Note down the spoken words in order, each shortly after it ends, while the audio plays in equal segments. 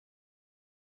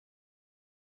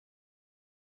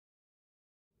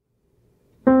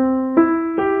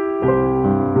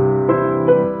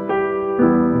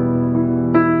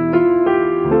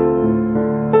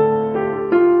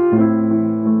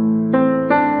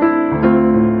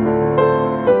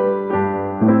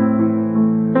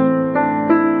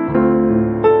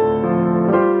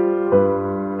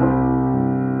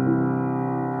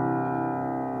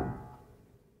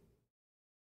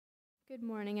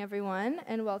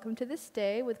welcome to this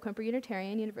day with Quimper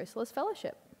Unitarian Universalist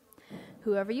Fellowship.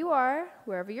 Whoever you are,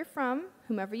 wherever you're from,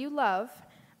 whomever you love,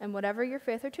 and whatever your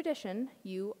faith or tradition,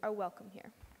 you are welcome here.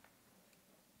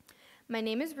 My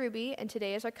name is Ruby, and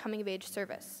today is our coming of age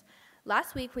service.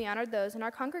 Last week, we honored those in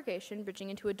our congregation bridging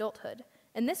into adulthood,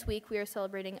 and this week, we are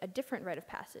celebrating a different rite of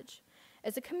passage.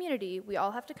 As a community, we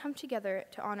all have to come together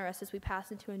to honor us as we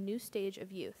pass into a new stage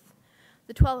of youth.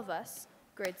 The 12 of us,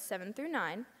 grades 7 through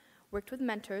 9, worked with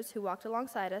mentors who walked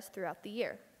alongside us throughout the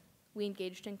year. We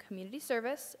engaged in community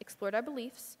service, explored our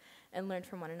beliefs, and learned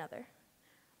from one another.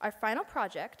 Our final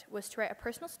project was to write a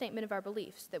personal statement of our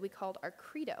beliefs that we called our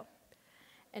credo,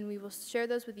 and we will share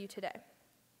those with you today.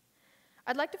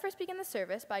 I'd like to first begin the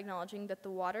service by acknowledging that the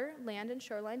water, land, and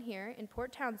shoreline here in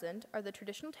Port Townsend are the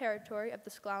traditional territory of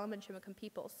the S'Klallam and Chimicum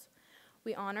peoples.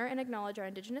 We honor and acknowledge our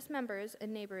Indigenous members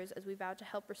and neighbors as we vow to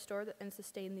help restore and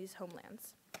sustain these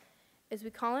homelands. As we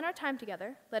call in our time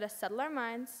together, let us settle our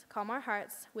minds, calm our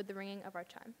hearts with the ringing of our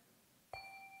chime.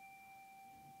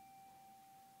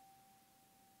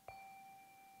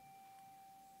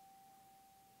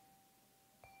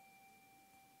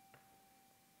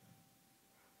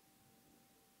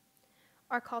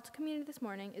 Our call to community this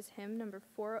morning is hymn number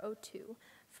 402,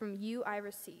 From You I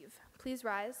Receive. Please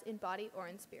rise in body or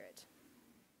in spirit.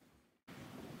 Do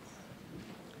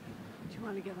you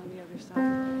want to get on the other side?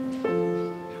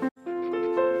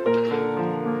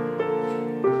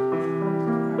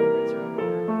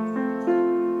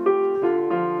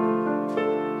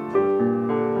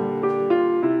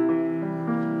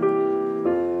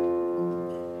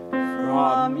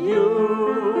 From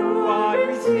you I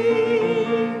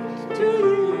receive, to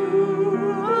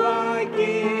you I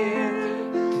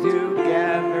give,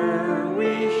 together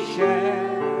we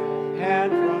share,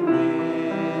 and from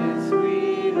this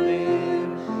we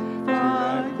live.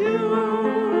 From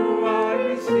you I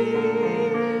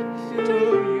receive, to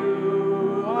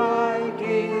you I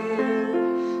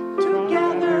give,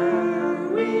 together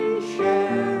we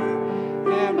share,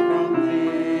 and from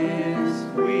this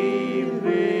we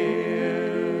live.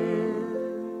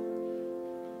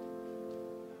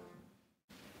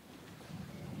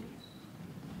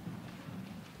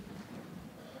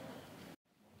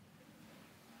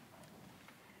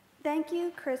 Thank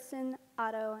you, Kristen,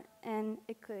 Otto, and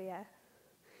Ikuya.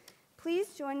 Please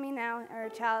join me now in our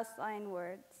chalice line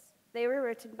words. They were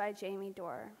written by Jamie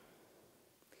Dorr.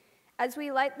 As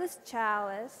we light this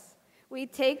chalice, we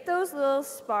take those little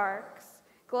sparks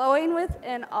glowing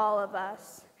within all of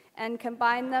us and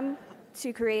combine them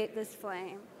to create this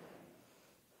flame.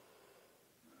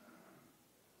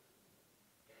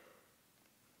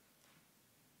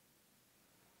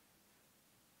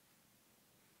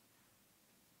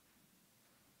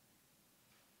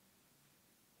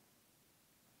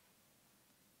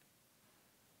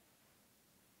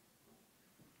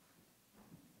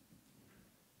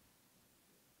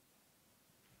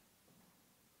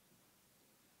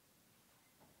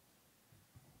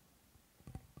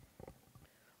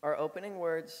 Our opening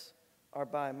words are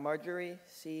by Marjorie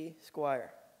C.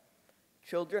 Squire.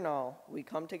 Children all, we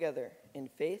come together in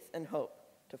faith and hope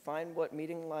to find what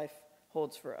meeting life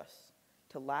holds for us,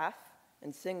 to laugh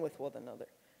and sing with one another,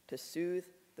 to soothe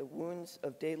the wounds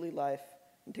of daily life,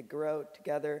 and to grow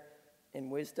together in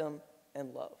wisdom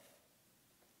and love.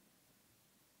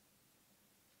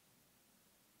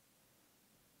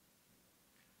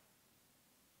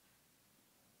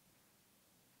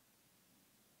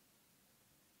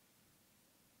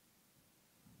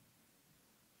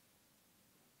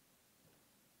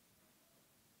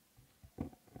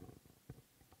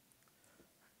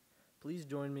 Please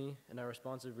join me in our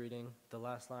responsive reading. The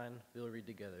last line we'll read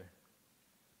together.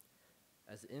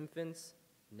 As infants,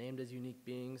 named as unique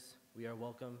beings, we are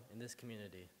welcome in this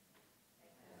community.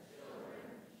 As children,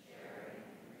 sharing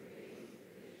in creating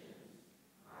traditions,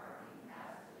 marking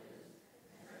passages,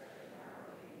 and stretching our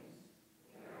wings,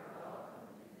 we are welcome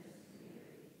in this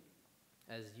community.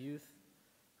 As youth,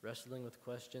 wrestling with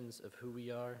questions of who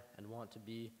we are and want to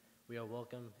be, we are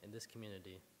welcome in this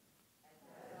community.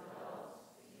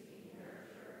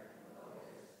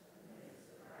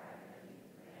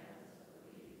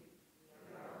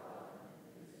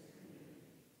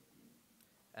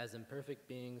 As imperfect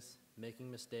beings, making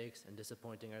mistakes and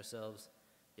disappointing ourselves,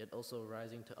 yet also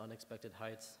rising to unexpected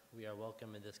heights, we are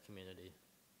welcome in this community.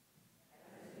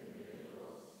 As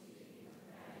individuals seeking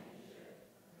companionship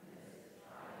amidst the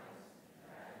triumphs and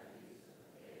tragedies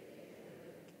of day-to-day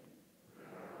living, we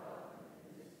are welcome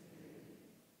in this community.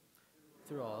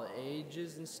 Through all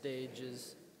ages and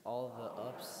stages, all the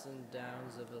ups and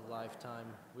downs of a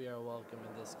lifetime, we are welcome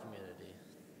in this community.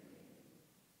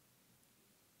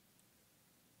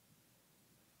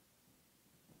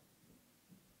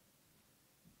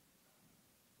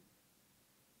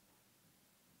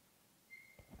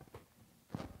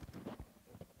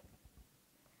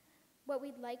 What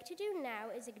we'd like to do now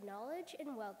is acknowledge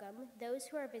and welcome those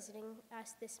who are visiting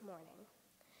us this morning.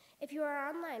 If you are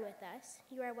online with us,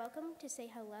 you are welcome to say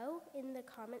hello in the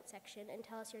comment section and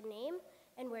tell us your name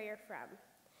and where you're from.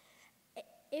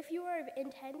 If you are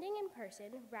attending in person,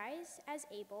 rise as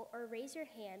able or raise your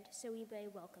hand so we may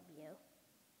welcome you.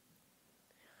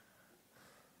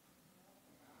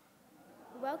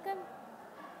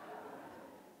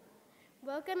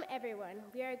 Welcome everyone.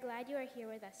 We are glad you are here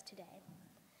with us today.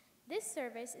 This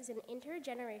service is an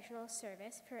intergenerational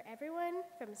service for everyone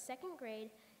from second grade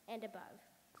and above.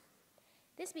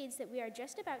 This means that we are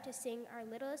just about to sing our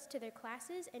littlest to their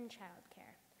classes and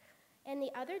childcare, and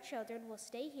the other children will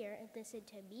stay here and listen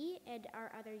to me and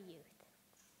our other youth.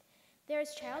 There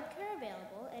is childcare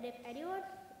available, and if anyone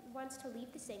wants to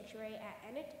leave the sanctuary at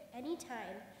any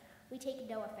time, we take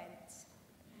no offense.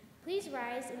 Please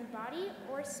rise in body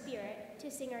or spirit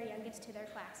to sing our youngest to their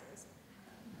classes.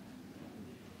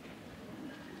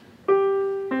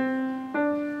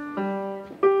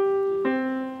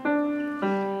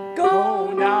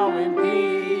 Go now in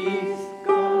peace,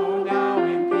 go now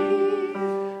in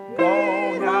peace,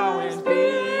 go now in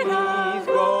peace,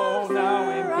 go now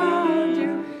in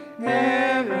peace.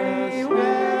 Every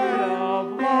sweat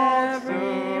of love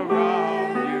surround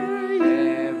you,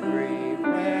 everywhere.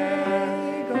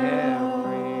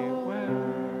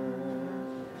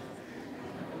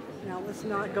 Now let's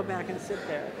not go back and sit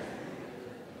there.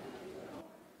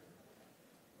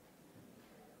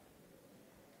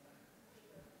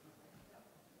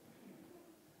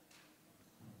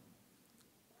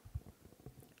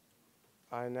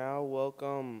 I now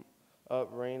welcome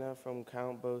up Raina from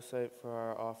Count Beausite for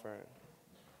our offering.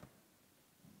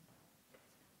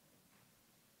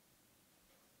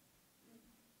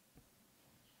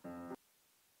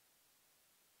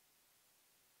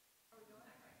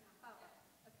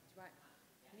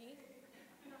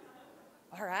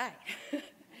 All right.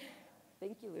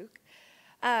 Thank you, Luke.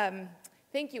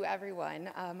 Thank you, everyone.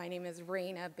 My name is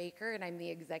Raina Baker, and I'm the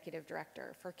executive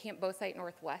director for Camp Beausite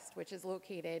Northwest, which is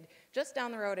located just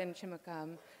down the road in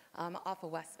Chimacum off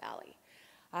of West Valley.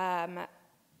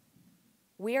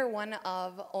 We are one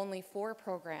of only 4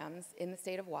 programs in the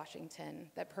state of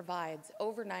Washington that provides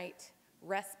overnight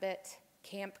respite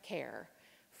camp care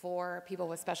for people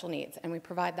with special needs, and we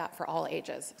provide that for all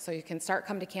ages. So you can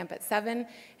come to camp at 7,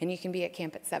 and you can be at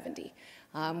camp at 70,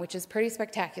 which is pretty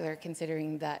spectacular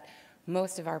considering that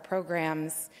most of our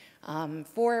programs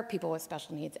for people with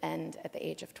special needs end at the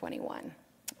age of 21.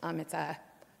 It's a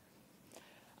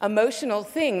emotional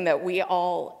thing that we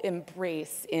all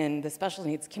embrace in the special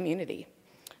needs community.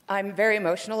 I'm very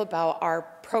emotional about our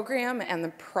program and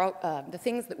the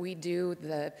things that we do,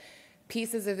 the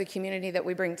pieces of the community that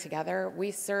we bring together.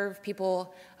 We serve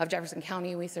people of Jefferson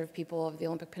County, we serve people of the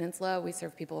Olympic Peninsula, we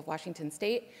serve people of Washington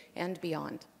State and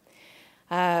beyond.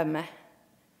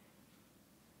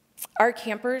 Our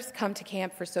campers come to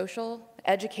camp for social,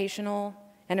 educational,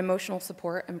 and emotional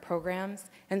support and programs,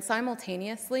 and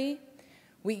simultaneously,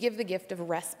 we give the gift of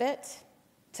respite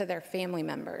to their family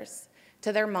members,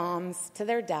 to their moms, to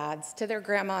their dads, to their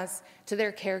grandmas, to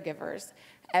their caregivers.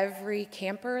 Every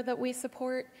camper that we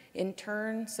support, in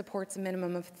turn, supports a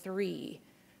minimum of 3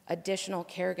 additional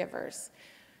caregivers.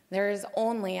 There is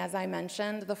only, as I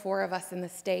mentioned, the 4 of us in the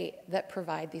state that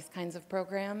provide these kinds of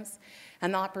programs,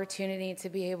 and the opportunity to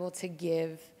be able to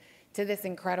give to this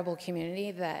incredible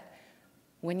community that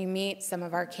when you meet some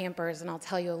of our campers, and I'll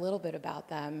tell you a little bit about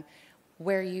them,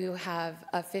 where you have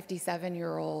a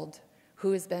 57-year-old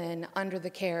who's been under the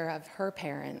care of her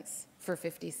parents for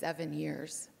 57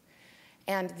 years,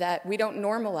 and that we don't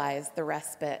normalize the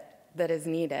respite that is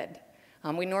needed.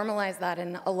 We normalize that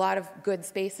in a lot of good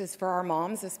spaces for our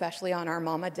moms, especially on our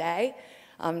Mama Day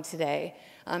today.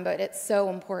 But it's so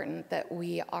important that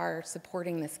we are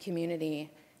supporting this community,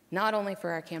 not only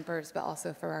for our campers, but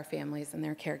also for our families and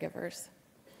their caregivers.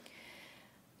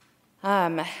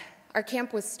 Our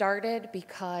camp was started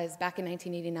back in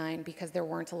 1989 because there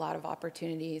weren't a lot of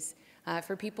opportunities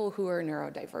for people who are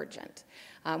neurodivergent.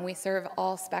 We serve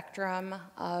all spectrum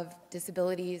of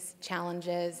disabilities,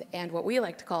 challenges, and what we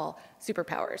like to call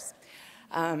superpowers.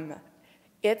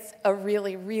 It's a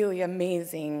really, really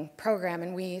amazing program,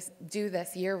 and we do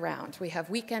this year-round. We have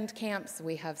weekend camps,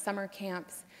 we have summer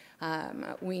camps,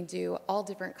 we do all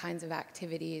different kinds of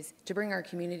activities to bring our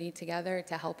community together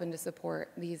to help and to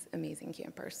support these amazing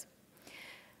campers.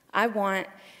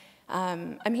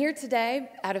 I'm here today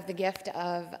out of the gift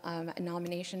of a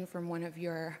nomination from one of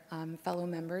your fellow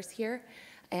members here,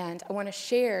 and I want to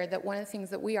share that one of the things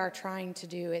that we are trying to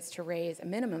do is to raise a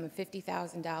minimum of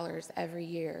 $50,000 every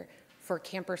year for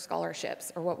camper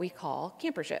scholarships, or what we call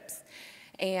camperships.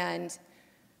 And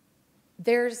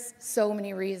There's so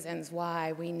many reasons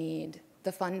why we need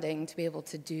the funding to be able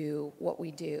to do what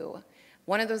we do.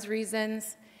 One of those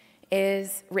reasons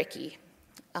is Ricky.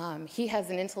 He has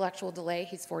an intellectual delay.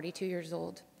 He's 42 years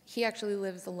old. He actually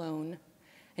lives alone,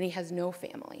 and he has no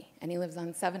family, and he lives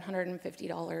on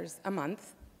 $750 a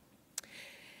month.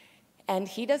 And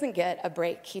he doesn't get a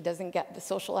break. He doesn't get the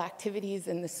social activities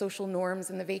and the social norms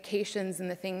and the vacations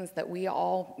and the things that we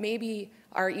all maybe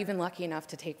are even lucky enough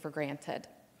to take for granted.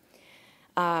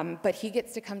 But he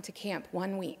gets to come to camp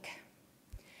 1 week.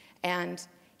 And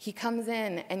he comes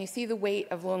in, and you see the weight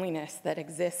of loneliness that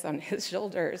exists on his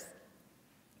shoulders.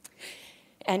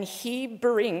 And he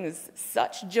brings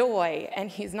such joy, and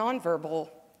he's nonverbal.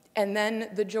 And then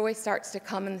the joy starts to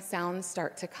come, and the sounds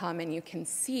start to come, and you can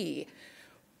see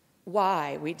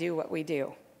why we do what we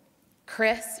do.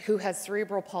 Chris, who has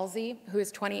cerebral palsy, who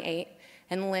is 28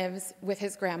 and lives with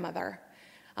his grandmother,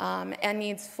 and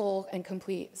needs full and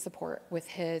complete support with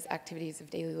his activities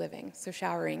of daily living, so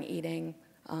showering, eating,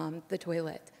 the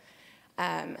toilet.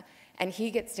 And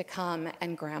he gets to come,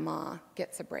 and Grandma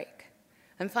gets a break.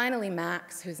 And finally,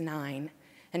 Max, who's 9,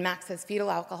 and Max has fetal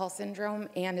alcohol syndrome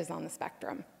and is on the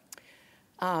spectrum.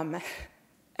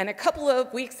 And a couple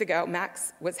of weeks ago,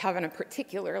 Max was having a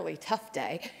particularly tough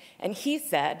day, and he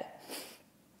said,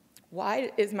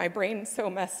 "Why is my brain so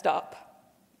messed up?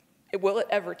 Will it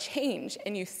ever change?"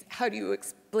 And how do you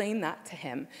explain that to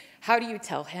him? How do you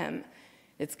tell him,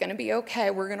 it's going to be okay,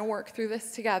 we're going to work through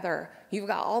this together. You've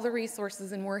got all the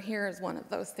resources, and we're here as one of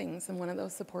those things and one of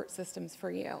those support systems for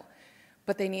you.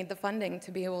 But they need the funding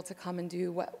to be able to come and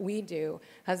do what we do,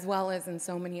 as well as in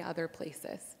so many other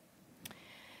places.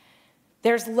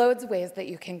 There's loads of ways that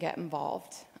you can get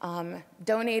involved.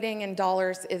 Donating in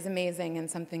dollars is amazing and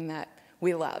something that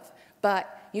we love.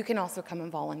 But you can also come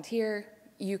and volunteer.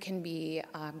 You can be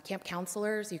camp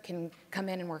counselors. You can come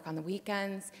in and work on the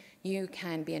weekends. You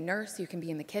can be a nurse. You can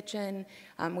be in the kitchen.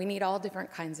 We need all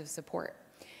different kinds of support.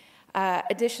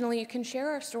 Additionally, you can share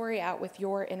our story out with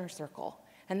your inner circle.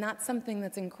 And that's something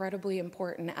that's incredibly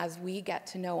important as we get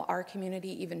to know our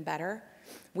community even better.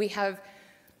 We have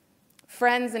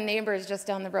friends and neighbors just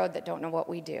down the road that don't know what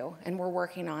we do, and we're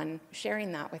working on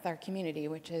sharing that with our community,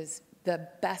 which is the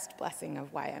best blessing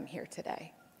of why I'm here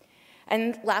today.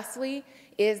 And lastly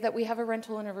is that we have a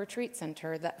rental and a retreat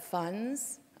center that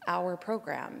funds our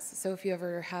programs. So if you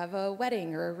ever have a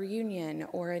wedding or a reunion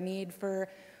or a need for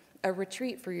a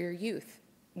retreat for your youth,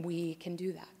 we can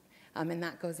do that. And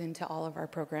that goes into all of our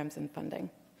programs and funding.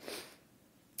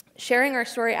 Sharing our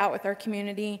story out with our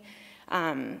community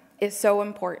is so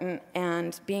important,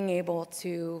 and being able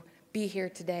to be here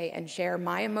today and share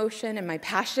my emotion and my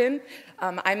passion.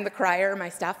 I'm the crier. My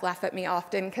staff laugh at me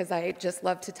often because I just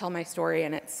love to tell my story,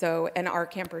 and our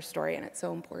camper's story, and it's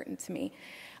so important to me.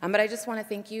 But I just want to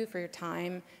thank you for your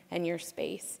time and your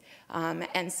space,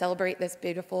 and celebrate this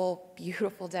beautiful,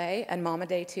 beautiful day, and Mama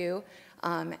Day too.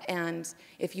 And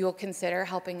if you will consider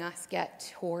helping us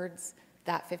get towards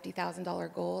that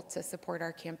 $50,000 goal to support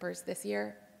our campers this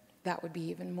year, that would be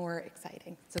even more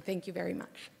exciting. So thank you very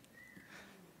much.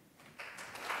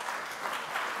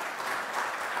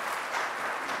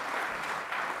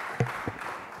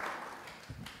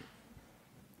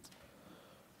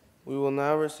 We will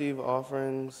now receive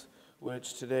offerings,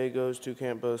 which today goes to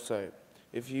Camp Beau site.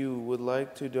 If you would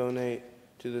like to donate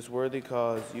to this worthy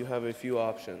cause, you have a few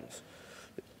options.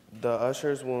 The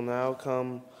ushers will now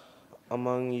come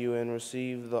among you and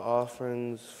receive the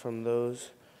offerings from those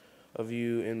of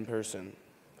you in person.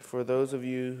 For those of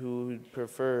you who would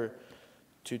prefer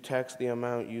to text the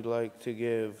amount you'd like to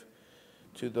give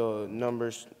to the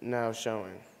numbers now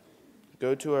showing,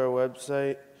 go to our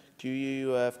website,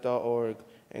 QUUF.org,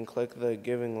 and click the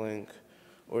giving link,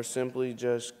 or simply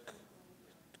just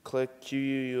click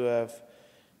QUUF,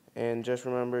 and just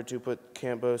remember to put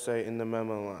Camp Beau site in the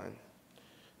memo line.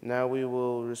 Now we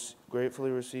will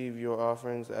gratefully receive your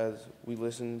offerings as we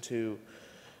listen to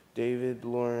David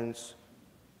Lawrence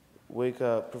Wake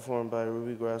Up, performed by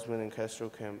Ruby Groussman and Kestrel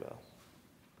Campbell.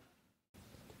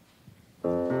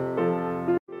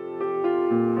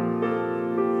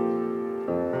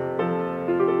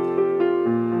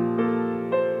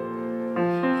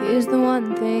 Here's the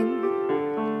one thing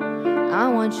I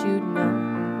want you to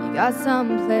know. You got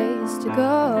someplace to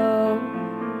go.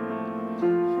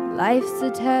 Life's a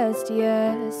test,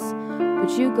 yes, but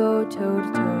you go toe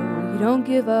to toe. You don't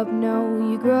give up, no,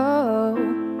 you grow.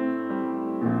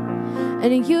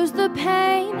 And you use the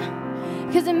pain,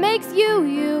 'cause it makes you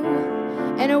you.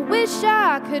 And I wish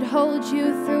I could hold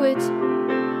you through it.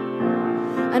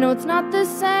 I know it's not the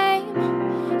same,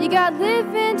 you got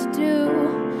living to do.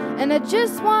 And I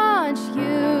just want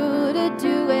you to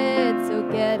do it, so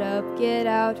get up, get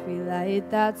out, relight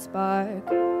that spark.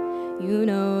 You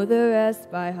know the rest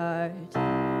by heart.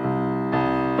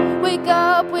 Wake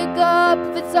up,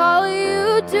 if it's all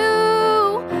you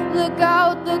do. Look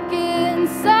out, look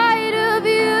inside of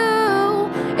you.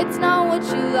 It's not what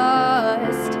you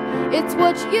lost, it's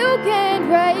what you gained,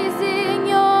 raising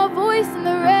your voice in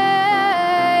the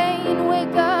rain.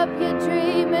 Wake up your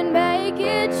dream and make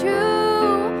it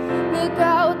true. Look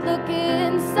out, look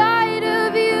inside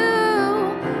of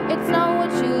you. It's not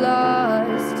what you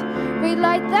lost.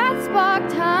 Relight that spark,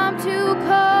 time to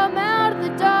come out of the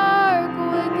dark.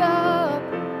 Wake up,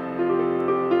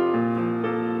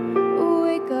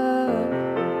 wake up.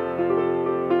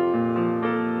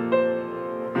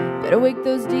 Better wake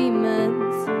those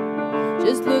demons,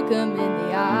 just look them in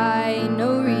the eye.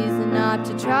 No reason not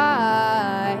to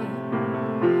try.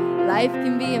 Life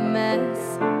can be a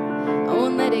mess, I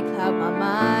won't let it cloud my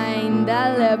mind.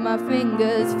 I let my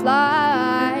fingers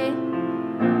fly.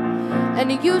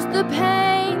 And I use the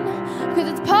pain, cause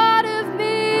it's part of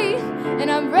me, and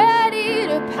I'm ready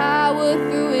to power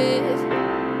through it.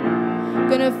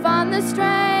 Gonna find the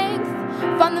strength,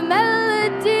 find the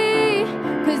melody,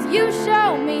 cause you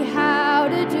show me how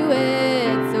to do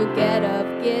it. So get up,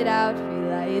 get out,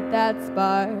 relight that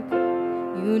spark.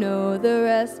 You know the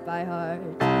rest by heart.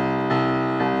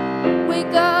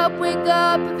 Wake up,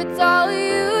 if it's all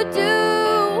you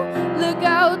do. Look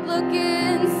out, look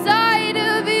inside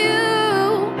of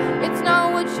you. It's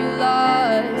not what you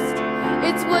lost,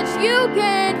 it's what you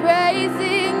gained,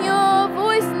 raising your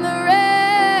voice in the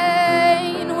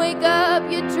rain. Wake up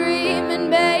your dream and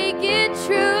make it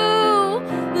true.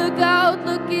 Look out,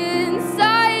 look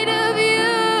inside of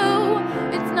you.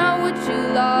 It's not what you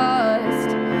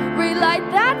lost. Relight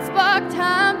that spark,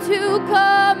 time to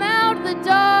come out of the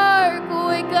dark.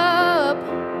 Wake up,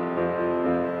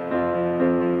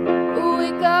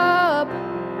 wake up.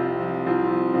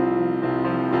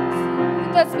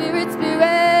 That spirit,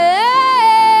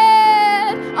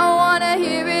 I wanna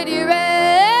hear it, hear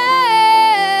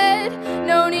it.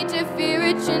 No need to fear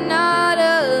it, you're not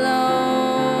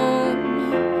alone.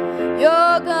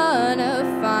 You're gonna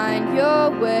find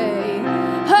your way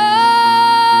home.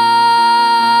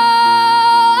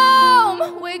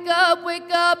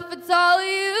 Wake up, if it's all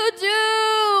you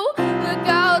do. Look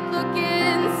out, look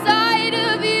inside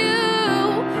of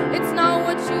you. It's not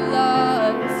what you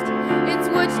lost, it's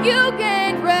what you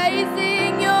gained,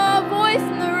 raising your voice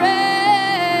in the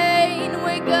rain.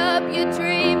 Wake up your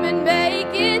dream and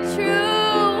make it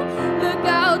true. Look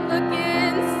out, look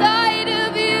inside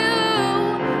of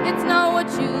you. It's not what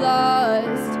you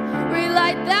lost.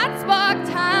 Relight that spark,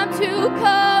 time to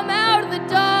come out of the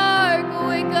dark.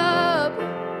 Wake up,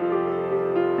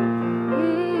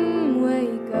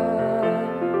 wake up.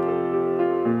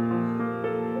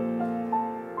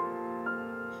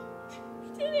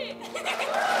 Did it.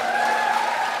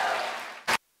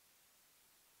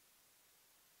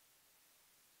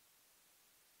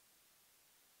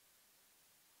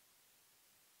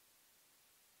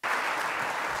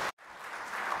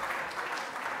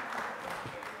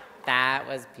 That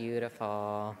was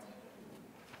beautiful.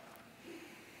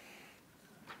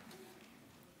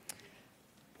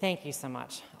 Thank you so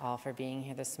much all for being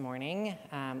here this morning.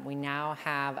 We now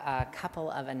have a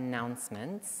couple of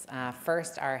announcements.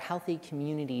 First, our Healthy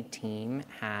Community team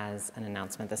has an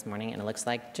announcement this morning, and it looks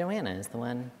like Joanna is the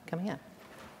one coming up.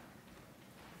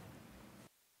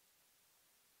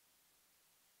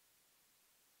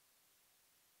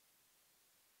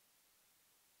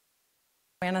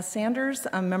 Joanna Sanders,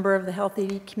 a member of the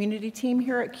Healthy Community team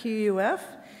here at QUUF.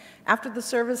 After the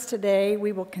service today,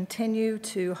 we will continue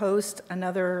to host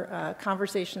another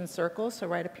conversation circle, so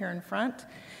right up here in front.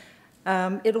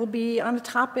 It'll be on a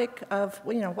topic of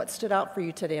what stood out for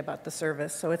you today about the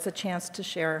service, so it's a chance to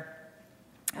share.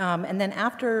 And then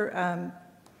after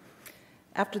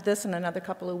this, in another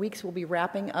couple of weeks, we'll be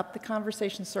wrapping up the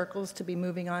conversation circles to be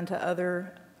moving on to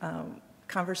other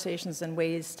conversations and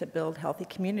ways to build healthy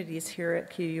communities here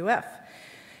at QUUF.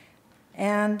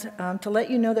 And to let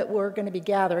you know that we're going to be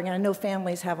gathering, and I know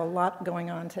families have a lot going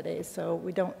on today, so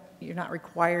you're not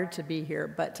required to be here,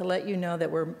 but to let you know that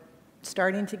we're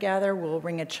starting to gather. We'll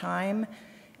ring a chime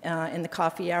in the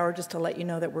coffee hour just to let you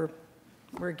know that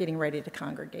we're getting ready to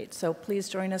congregate. So please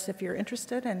join us if you're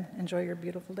interested, and enjoy your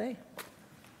beautiful day.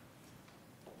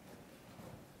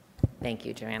 Thank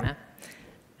you, Joanna.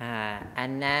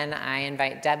 And then I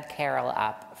invite Deb Carroll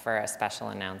up for a special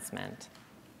announcement.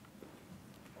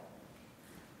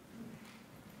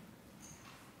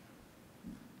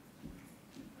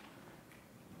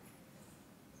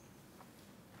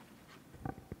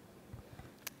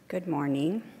 Good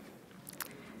morning.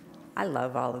 I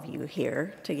love all of you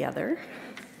here together.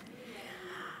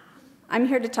 I'm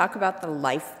here to talk about the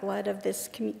lifeblood of this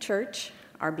church,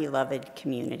 our beloved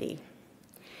community,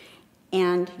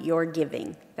 and your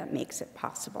giving that makes it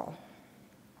possible.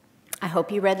 I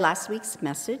hope you read last week's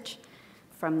message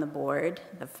from the board,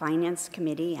 the finance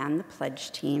committee, and the pledge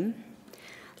team,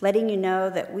 letting you know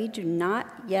that we do not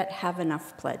yet have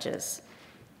enough pledges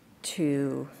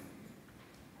to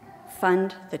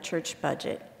fund the church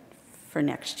budget for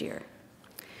next year.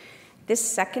 This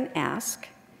second ask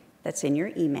that's in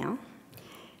your email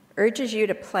urges you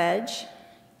to pledge,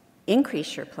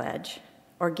 increase your pledge,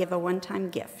 or give a one-time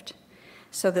gift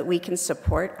so that we can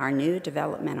support our new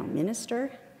developmental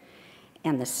minister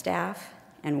and the staff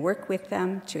and work with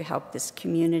them to help this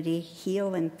community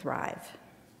heal and thrive.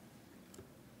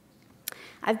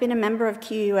 I've been a member of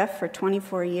QUUF for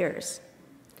 24 years.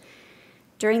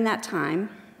 During that time,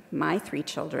 my 3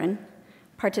 children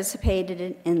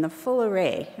participated in the full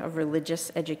array of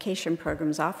religious education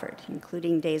programs offered,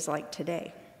 including days like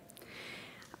today.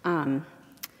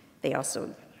 They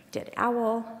also did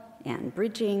OWL and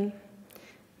bridging,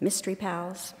 Mystery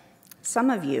Pals.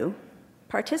 Some of you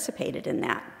participated in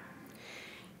that.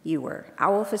 You were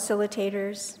OWL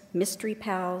facilitators, Mystery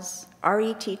Pals,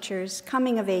 RE teachers,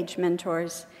 coming-of-age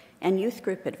mentors, and youth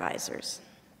group advisors.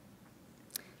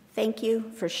 Thank you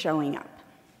for showing up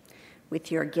with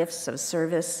your gifts of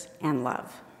service and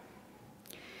love.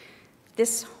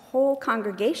 This whole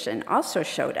congregation also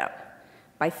showed up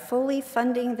by fully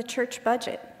funding the church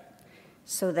budget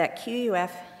so that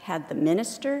QUUF had the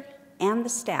minister and the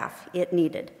staff it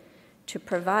needed to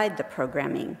provide the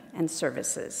programming and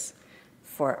services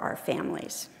for our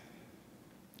families.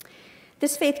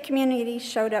 This faith community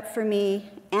showed up for me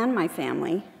and my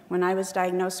family when I was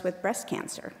diagnosed with breast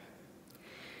cancer.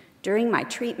 During my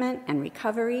treatment and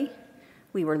recovery,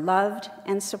 we were loved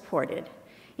and supported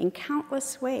in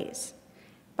countless ways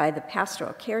by the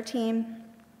pastoral care team,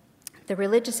 the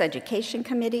religious education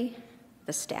committee,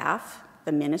 the staff,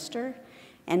 the minister,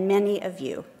 and many of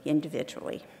you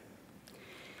individually.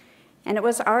 And it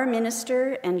was our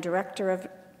minister and director of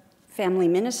family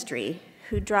ministry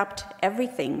who dropped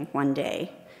everything one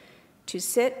day to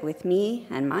sit with me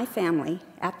and my family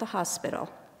at the hospital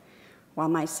while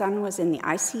my son was in the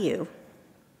ICU,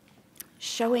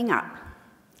 showing up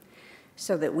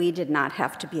so that we did not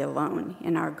have to be alone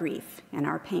in our grief and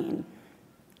our pain.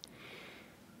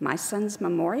 My son's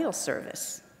memorial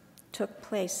service took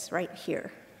place right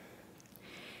here,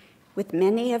 with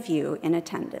many of you in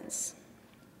attendance.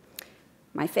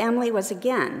 My family was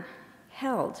again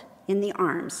held in the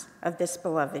arms of this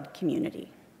beloved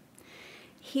community,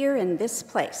 here in this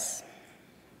place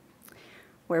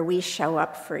where we show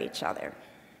up for each other.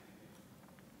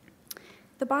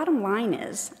 The bottom line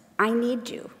is, I need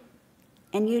you,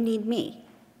 and you need me,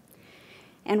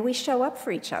 and we show up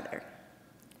for each other,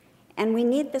 and we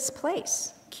need this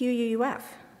place, QUUF,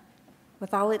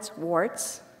 with all its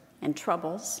warts and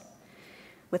troubles,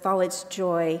 with all its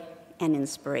joy and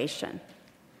inspiration,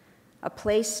 a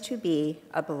place to be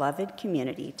a beloved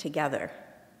community together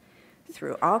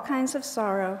through all kinds of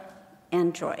sorrow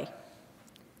and joy.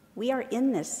 We are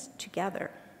in this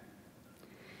together.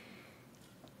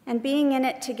 And being in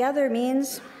it together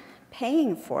means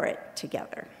paying for it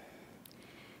together,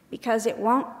 because it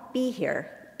won't be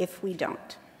here if we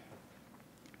don't.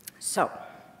 So,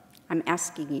 I'm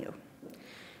asking you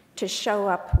to show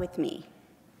up with me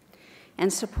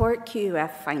and support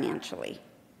QUUF financially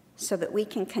so that we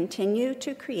can continue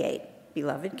to create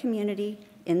beloved community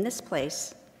in this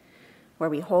place where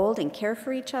we hold and care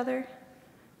for each other,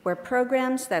 where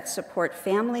programs that support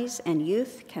families and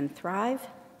youth can thrive,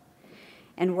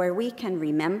 and where we can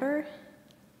remember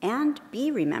and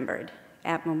be remembered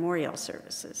at memorial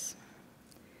services.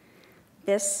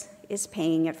 This is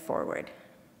paying it forward.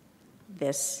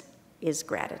 This is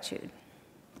gratitude.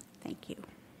 Thank you.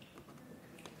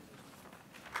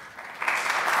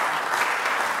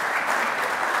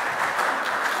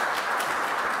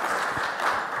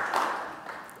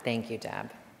 Thank you,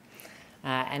 Deb.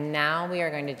 And now we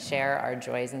are going to share our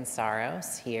joys and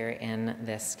sorrows here in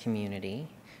this community,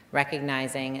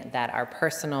 recognizing that our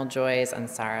personal joys and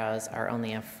sorrows are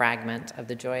only a fragment of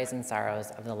the joys and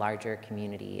sorrows of the larger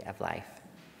community of life.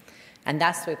 And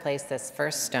thus we place this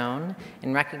first stone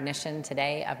in recognition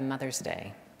today of Mother's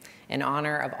Day, in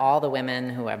honor of all the women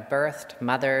who have birthed,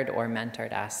 mothered, or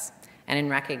mentored us, and in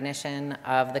recognition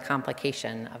of the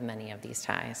complication of many of these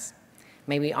ties.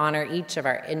 May we honor each of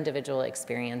our individual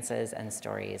experiences and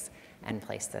stories and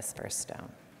place this first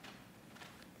stone.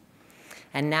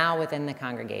 And now within the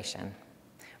congregation,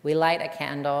 we light a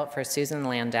candle for Susan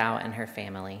Landau and her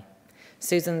family.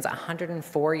 Susan's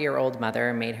 104-year-old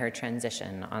mother made her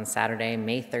transition on Saturday,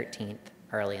 May 13th,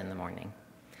 early in the morning.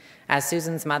 As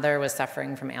Susan's mother was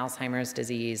suffering from Alzheimer's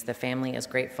disease, the family is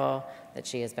grateful that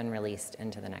she has been released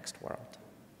into the next world.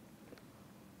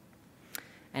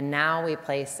 And now we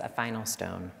place a final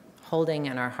stone, holding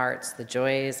in our hearts the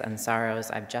joys and sorrows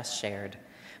I've just shared,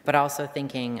 but also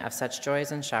thinking of such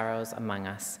joys and sorrows among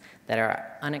us that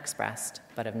are unexpressed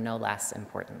but of no less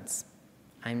importance.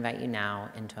 I invite you now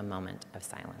into a moment of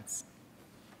silence.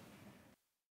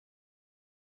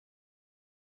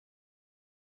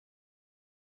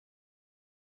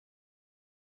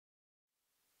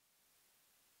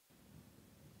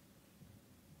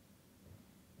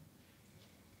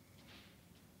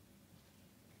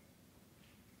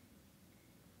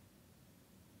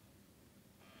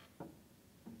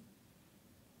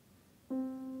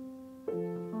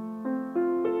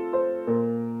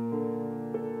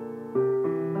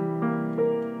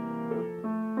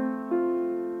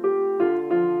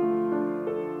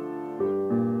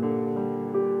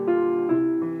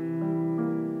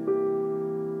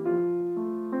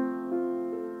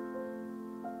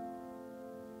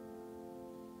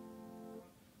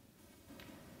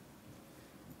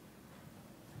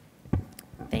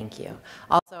 Thank you.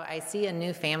 Also, I see a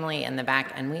new family in the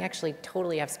back, and we actually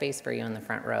totally have space for you in the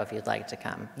front row if you'd like to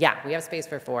come. Yeah, we have space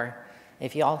for 4.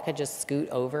 If you all could just scoot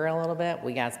over a little bit,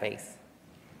 we got space.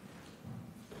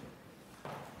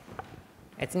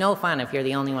 It's no fun if you're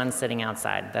the only one sitting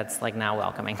outside. That's like not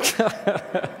welcoming.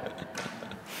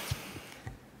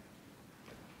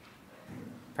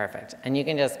 Perfect. And you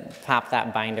can just pop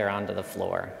that binder onto the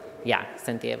floor. Yeah,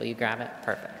 Cynthia, will you grab it?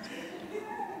 Perfect.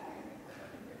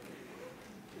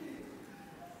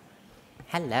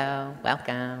 Hello,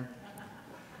 welcome.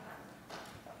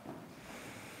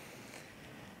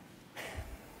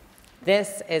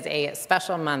 This is a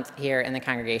special month here in the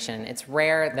congregation. It's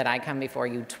rare that I come before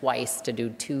you twice to do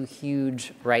 2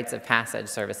 huge rites of passage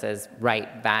services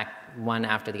right back one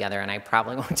after the other, and I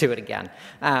probably won't do it again.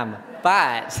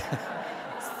 But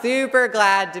super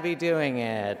glad to be doing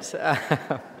it.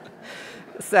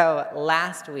 So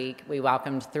last week, we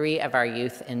welcomed 3 of our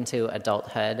youth into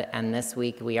adulthood, and this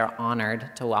week we are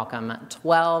honored to welcome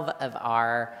 12 of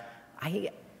our, I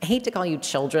hate to call you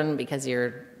children because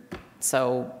you're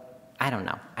so, I don't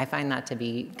know, I find that to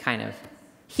be kind of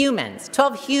humans,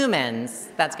 12 humans,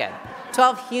 that's good,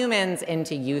 12 humans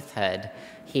into youthhood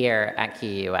here at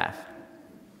QUUF.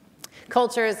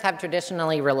 Cultures have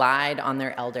traditionally relied on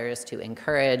their elders to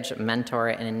encourage, mentor,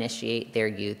 and initiate their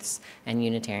youths, and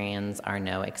Unitarians are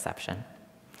no exception.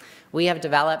 We have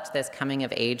developed this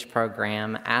coming-of-age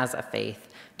program as a faith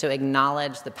to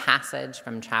acknowledge the passage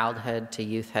from childhood to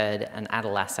youthhood and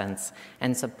adolescence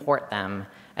and support them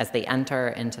as they enter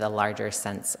into the larger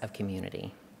sense of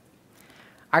community.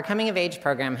 Our coming-of-age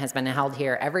program has been held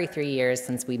here every 3 years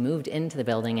since we moved into the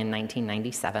building in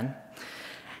 1997.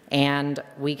 And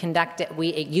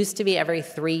it used to be every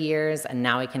 3 years, and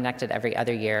now we conduct it every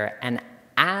other year. And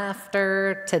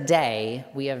after today,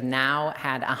 we have now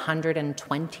had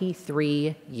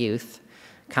 123 youth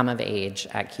come of age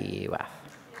at QUUF.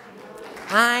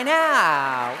 I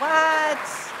know,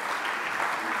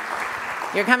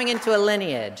 what? You're coming into a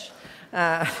lineage.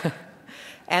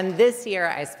 And this year,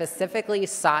 I specifically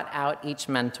sought out each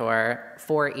mentor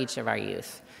for each of our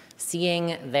youth,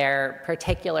 seeing their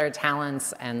particular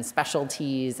talents and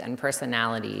specialties and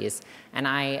personalities. And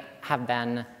I have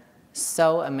been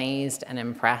so amazed and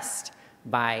impressed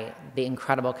by the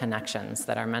incredible connections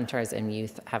that our mentors and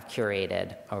youth have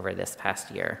curated over this past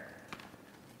year.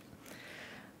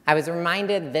 I was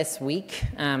reminded this week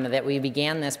that we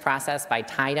began this process by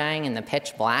tie-dyeing in the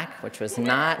pitch black, which was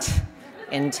not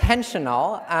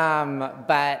intentional,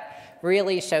 but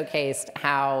really showcased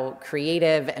how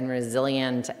creative and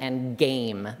resilient and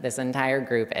game this entire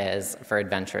group is for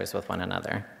adventures with one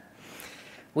another.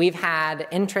 We've had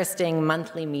interesting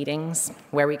monthly meetings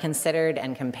where we considered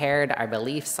and compared our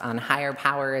beliefs on higher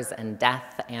powers and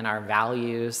death and our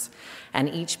values, and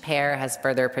each pair has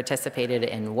further participated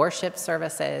in worship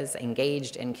services,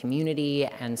 engaged in community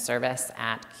and service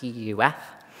at QUUF,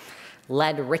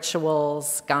 led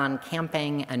rituals, gone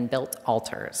camping, and built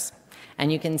altars.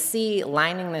 And you can see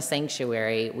lining the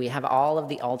sanctuary, we have all of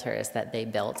the altars that they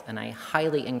built, and I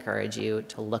highly encourage you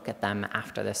to look at them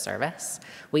after the service.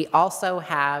 We also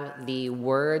have the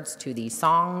words to the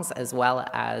songs as well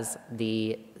as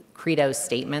the credo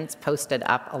statements posted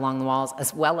up along the walls,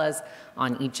 as well as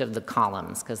on each of the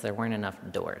columns, because there weren't enough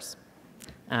doors.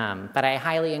 But I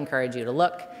highly encourage you to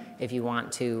look if you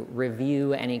want to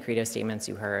review any credo statements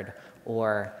you heard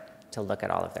or to look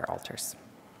at all of their altars.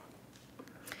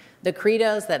 The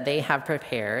credos that they have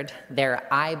prepared,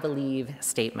 their I believe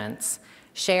statements,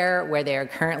 share where they are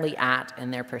currently at in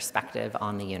their perspective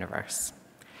on the universe.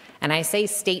 And I say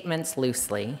statements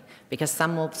loosely because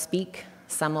some will speak,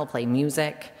 some will play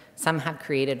music, some have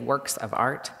created works of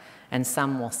art, and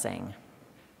some will sing.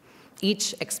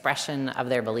 Each expression of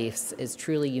their beliefs is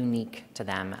truly unique to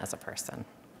them as a person.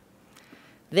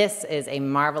 This is a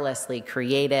marvelously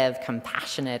creative,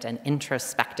 compassionate, and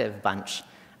introspective bunch,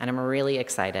 and I'm really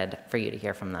excited for you to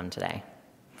hear from them today.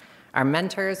 Our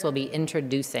mentors will be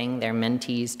introducing their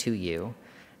mentees to you,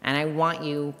 and I want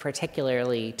you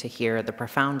particularly to hear the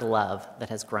profound love that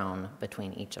has grown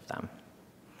between each of them.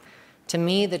 To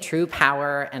me, the true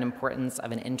power and importance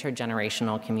of an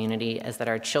intergenerational community is that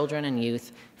our children and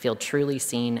youth feel truly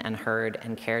seen and heard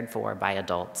and cared for by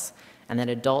adults, and that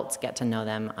adults get to know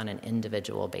them on an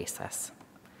individual basis.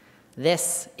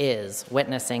 This is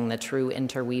witnessing the true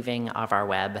interweaving of our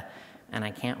web, and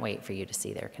I can't wait for you to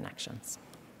see their connections.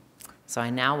 So I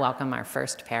now welcome our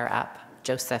first pair up,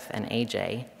 Joseph and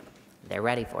AJ. They're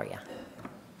ready for you.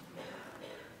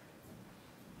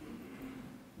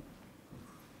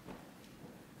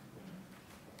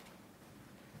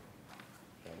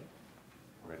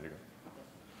 Ready to go.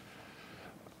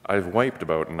 I've wiped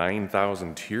about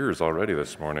 9,000 tears already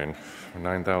this morning,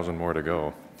 9,000 more to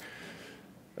go.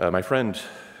 My friend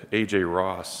AJ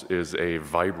Ross is a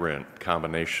vibrant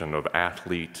combination of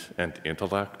athlete and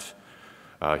intellect.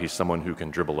 He's someone who can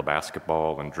dribble a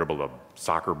basketball and dribble a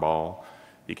soccer ball.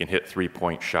 He can hit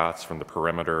three-point shots from the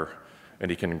perimeter, and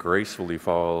he can gracefully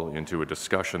fall into a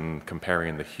discussion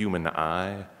comparing the human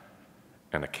eye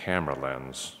and a camera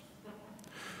lens.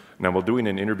 Now, while doing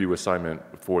an interview assignment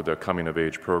for the Coming of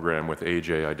Age program with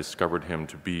AJ, I discovered him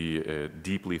to be a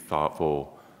deeply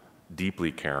thoughtful,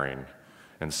 deeply caring,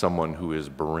 and someone who is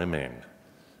brimming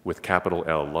with capital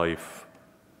L life,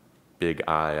 big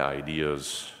I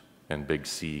ideas, and big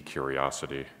C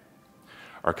curiosity.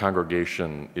 Our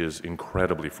congregation is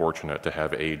incredibly fortunate to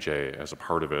have AJ as a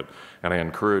part of it, and I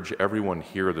encourage everyone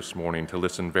here this morning to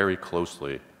listen very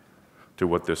closely to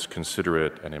what this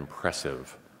considerate and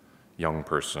impressive young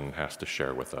person has to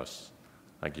share with us.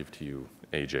 I give to you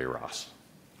AJ Ross.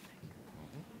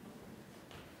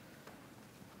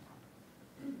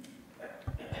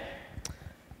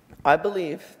 I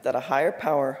believe that a higher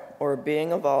power or a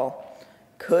being of all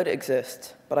could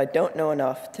exist, but I don't know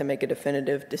enough to make a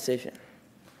definitive decision.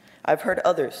 I've heard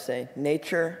others say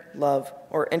nature, love,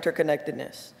 or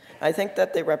interconnectedness. I think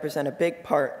that they represent a big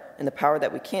part in the power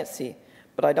that we can't see,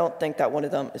 but I don't think that one of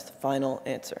them is the final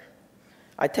answer.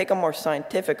 I take a more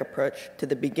scientific approach to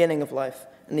the beginning of life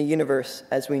and the universe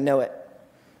as we know it.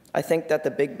 I think that the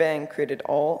Big Bang created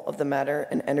all of the matter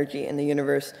and energy in the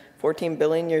universe 14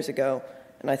 billion years ago,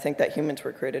 and I think that humans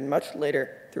were created much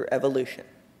later through evolution.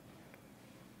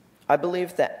 I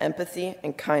believe that empathy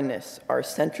and kindness are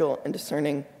essential in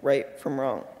discerning right from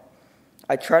wrong.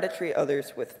 I try to treat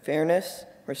others with fairness,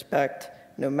 respect,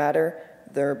 no matter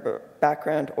their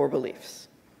background or beliefs.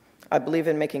 I believe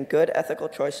in making good ethical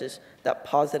choices that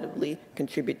positively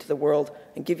contribute to the world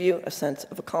and give you a sense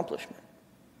of accomplishment.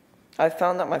 I've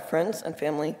found that my friends and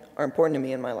family are important to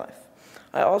me in my life.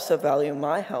 I also value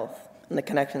my health and the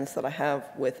connections that I have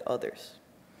with others.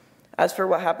 As for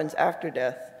what happens after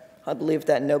death, I believe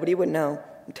that nobody would know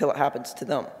until it happens to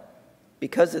them.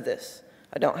 Because of this,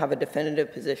 I don't have a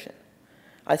definitive position.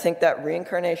 I think that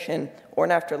reincarnation or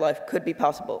an afterlife could be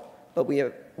possible, but we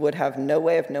would have no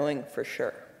way of knowing for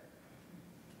sure.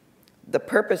 The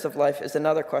purpose of life is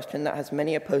another question that has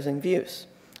many opposing views.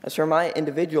 As for my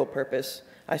individual purpose,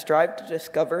 I strive to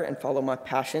discover and follow my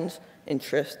passions,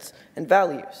 interests, and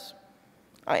values.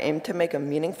 I aim to make a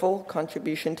meaningful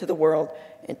contribution to the world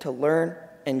and to learn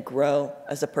and grow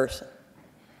as a person.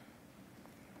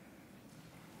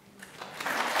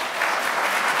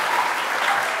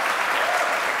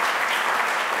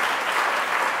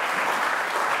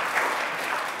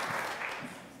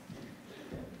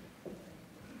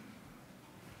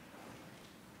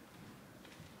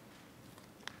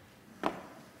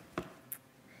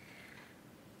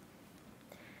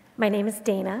 My name is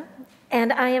Dana,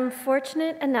 and I am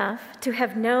fortunate enough to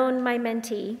have known my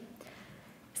mentee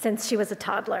since she was a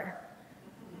toddler.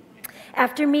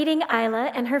 After meeting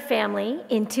Ila and her family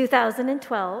in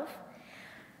 2012,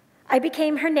 I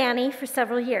became her nanny for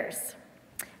several years.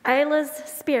 Ila's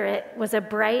spirit was a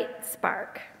bright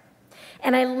spark,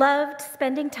 and I loved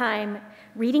spending time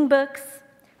reading books,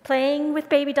 playing with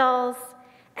baby dolls,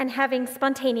 and having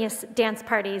spontaneous dance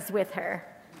parties with her.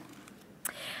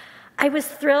 I was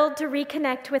thrilled to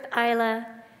reconnect with Ila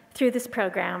through this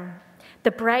program.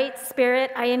 The bright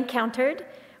spirit I encountered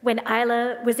when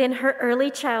Ila was in her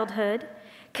early childhood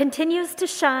continues to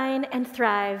shine and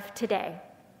thrive today.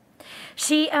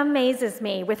 She amazes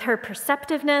me with her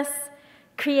perceptiveness,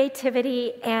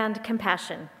 creativity, and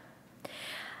compassion.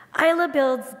 Ila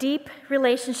builds deep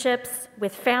relationships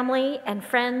with family and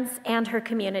friends and her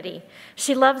community.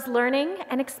 She loves learning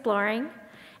and exploring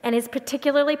and is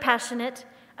particularly passionate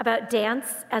about dance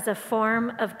as a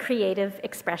form of creative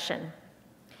expression.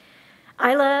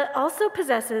 Ila also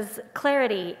possesses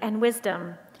clarity and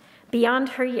wisdom beyond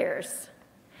her years,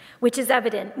 which is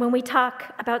evident when we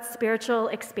talk about spiritual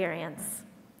experience.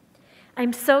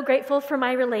 I'm so grateful for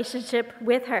my relationship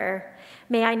with her.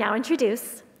 May I now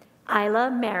introduce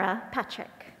Ila-Mera Patric.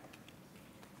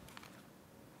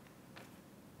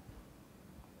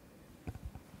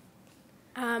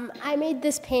 I made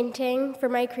this painting for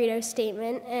my credo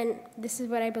statement, and this is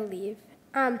what I believe.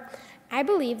 I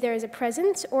believe there is a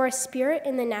presence or a spirit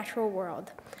in the natural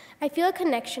world. I feel a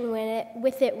connection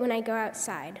with it when I go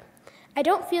outside. I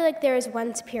don't feel like there is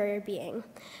one superior being,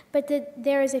 but that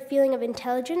there is a feeling of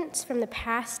intelligence from the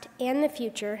past and the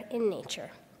future in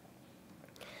nature.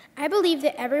 I believe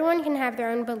that everyone can have their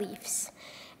own beliefs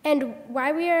and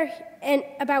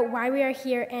about why we are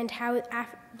here and how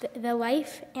the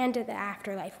life and the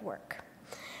afterlife work,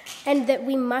 and that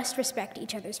we must respect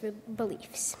each other's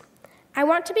beliefs. I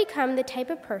want to become the type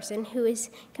of person who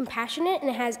is compassionate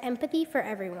and has empathy for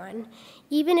everyone,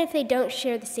 even if they don't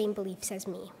share the same beliefs as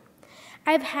me.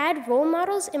 I've had role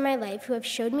models in my life who have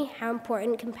showed me how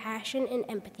important compassion and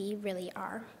empathy really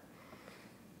are.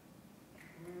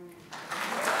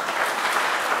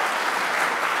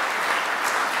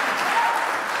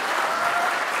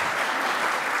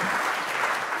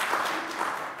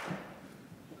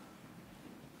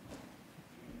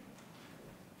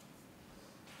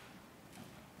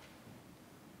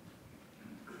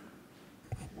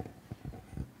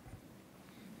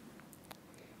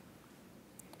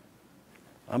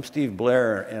 I'm Steve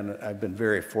Blair, and I've been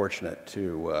very fortunate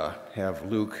to have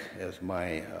Luke as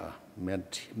my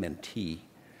mentee,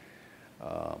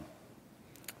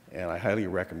 and I highly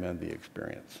recommend the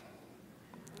experience.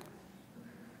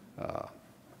 I'm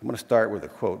going to start with a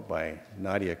quote by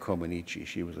Nadia Comaneci.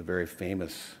 She was a very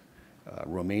famous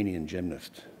Romanian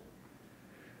gymnast.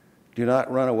 "Do not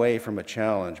run away from a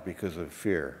challenge because of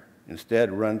fear.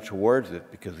 Instead, run towards it,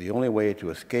 because the only way to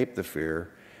escape the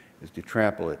fear is to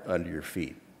trample it under your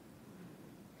feet."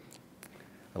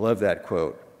 I love that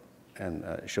quote, and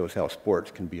it shows how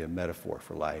sports can be a metaphor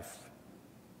for life.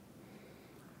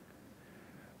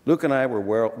 Luke and I were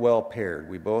well paired.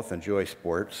 We both enjoy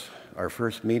sports. Our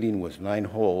first meeting was 9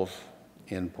 holes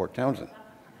in Port Townsend.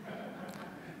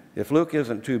 If Luke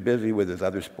isn't too busy with his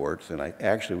other sports, and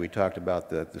we talked about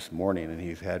that this morning, and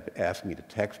he's asked me to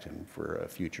text him for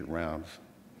future rounds.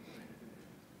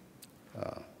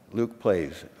 Luke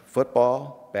plays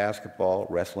football, basketball,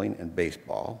 wrestling, and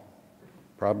baseball,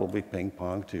 probably ping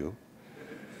pong too.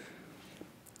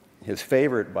 His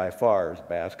favorite by far is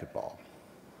basketball.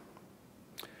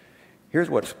 Here's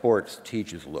what sports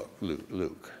teaches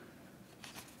Luke.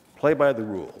 Play by the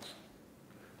rules.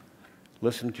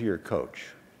 Listen to your coach.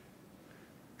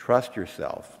 Trust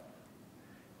yourself.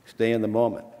 Stay in the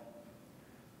moment.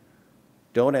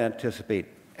 Don't anticipate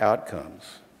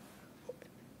outcomes.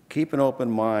 Keep an open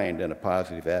mind and a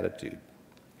positive attitude.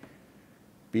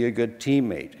 Be a good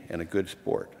teammate and a good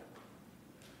sport.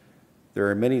 There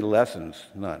are many lessons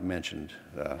not mentioned,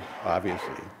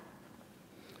 obviously.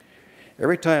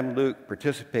 Every time Luke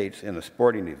participates in a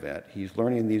sporting event, he's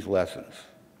learning these lessons.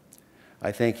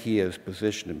 I think he has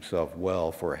positioned himself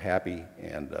well for a happy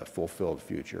and fulfilled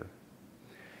future.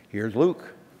 Here's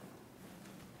Luke.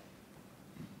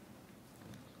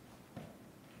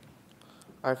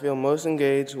 I feel most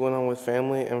engaged when I'm with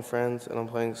family and friends and I'm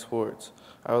playing sports.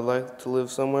 I would like to live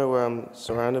somewhere where I'm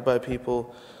surrounded by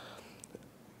people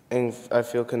and I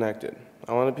feel connected.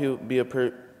 I want to be a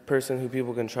person who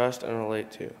people can trust and relate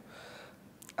to.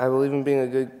 I believe in being a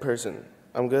good person.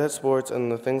 I'm good at sports,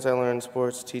 and the things I learn in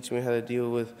sports teach me how to deal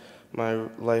with my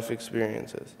life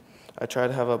experiences. I try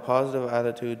to have a positive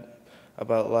attitude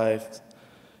about life,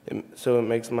 so it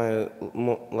makes my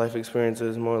life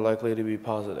experiences more likely to be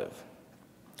positive.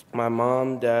 My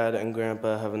mom, dad, and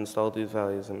grandpa have installed these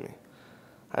values in me.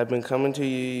 I've been coming to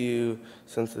UU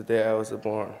since the day I was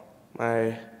born.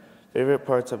 My favorite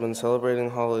parts have been celebrating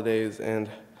holidays and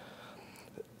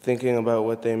thinking about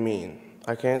what they mean.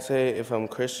 I can't say if I'm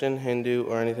Christian, Hindu,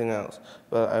 or anything else,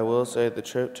 but I will say the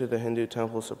trip to the Hindu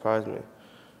temple surprised me.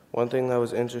 One thing that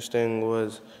was interesting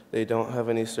was they don't have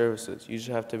any services. You just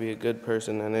have to be a good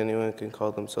person and anyone can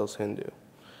call themselves Hindu.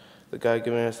 The guy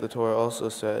giving us the tour also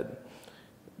said,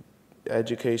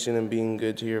 education and being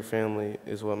good to your family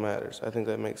is what matters. I think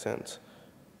that makes sense.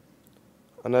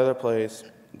 Another place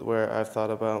where I've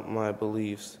thought about my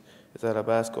beliefs is at a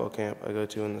basketball camp I go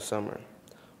to in the summer.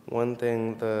 One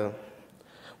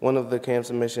of the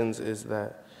camp's missions is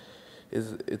that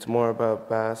it's more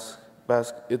about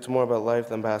life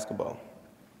than basketball.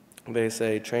 They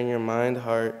say, train your mind,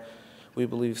 heart. We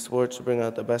believe sports bring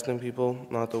out the best in people,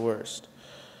 not the worst.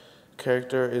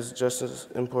 Character is just as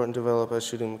important to develop as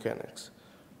shooting mechanics.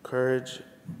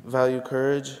 Value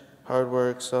courage, hard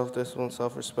work, self-discipline,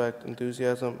 self-respect,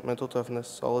 enthusiasm, mental toughness,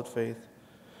 solid faith,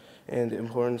 and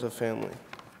importance of family.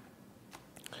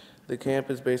 The camp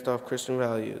is based off Christian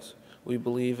values. We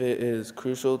believe it is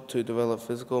crucial to develop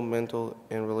physical, mental,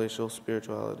 and relational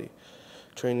spirituality.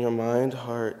 Train your mind,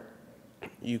 heart.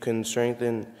 You can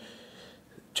strengthen.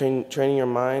 Training your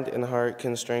mind and heart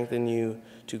can strengthen you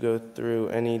to go through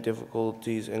any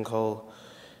difficulties and call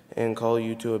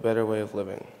you to a better way of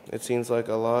living. It seems like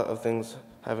a lot of things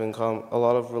have in common. A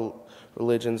lot of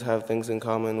religions have things in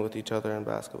common with each other in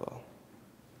basketball.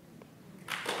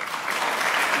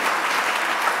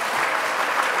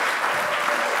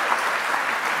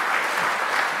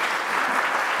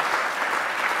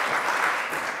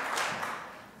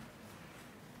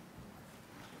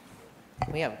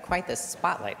 We have quite the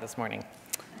spotlight this morning.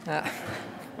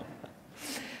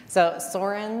 So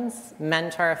Soren's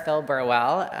mentor, Phil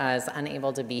Burwell, is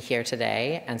unable to be here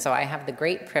today, and so I have the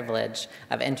great privilege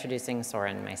of introducing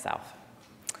Soren myself.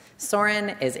 Soren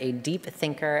is a deep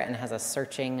thinker and has a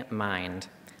searching mind.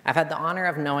 I've had the honor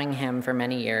of knowing him for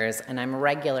many years, and I'm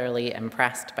regularly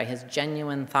impressed by his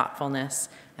genuine thoughtfulness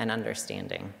and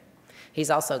understanding. He's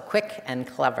also quick and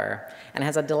clever, and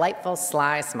has a delightful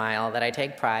sly smile that I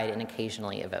take pride in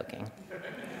occasionally evoking.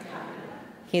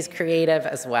 He's creative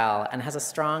as well, and has a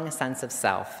strong sense of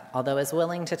self, although is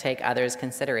willing to take others'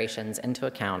 considerations into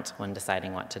account when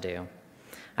deciding what to do.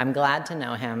 I'm glad to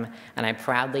know him, and I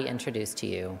proudly introduce to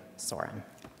you Soren.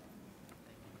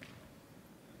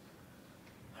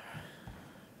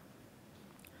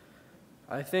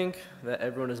 I think that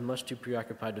everyone is much too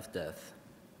preoccupied with death.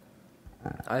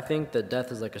 I think that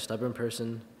death is like a stubborn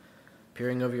person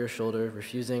peering over your shoulder,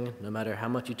 refusing, no matter how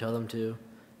much you tell them to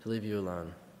leave you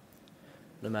alone.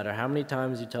 No matter how many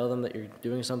times you tell them that you're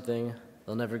doing something,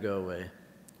 they'll never go away.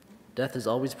 Death is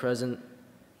always present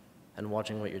and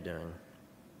watching what you're doing.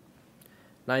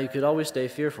 Now, you could always stay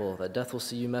fearful that death will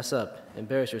see you mess up,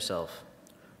 embarrass yourself,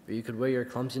 or you could wear your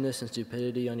clumsiness and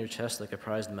stupidity on your chest like a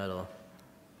prized medal.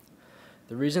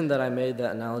 The reason that I made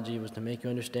that analogy was to make you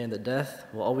understand that death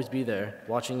will always be there,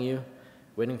 watching you,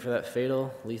 waiting for that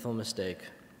fatal, lethal mistake.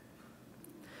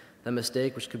 That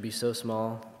mistake which could be so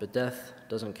small, but death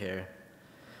doesn't care.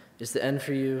 It's the end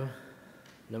for you,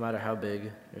 no matter how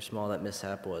big or small that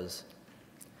mishap was.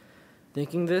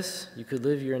 Thinking this, you could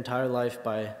live your entire life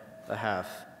by a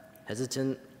half,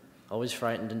 hesitant, always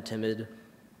frightened and timid,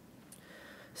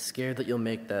 scared that you'll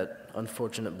make that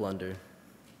unfortunate blunder.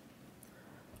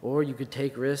 Or you could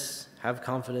take risks, have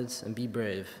confidence, and be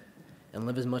brave, and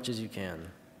live as much as you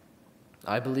can.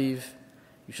 I believe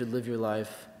you should live your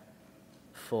life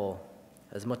full,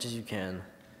 as much as you can.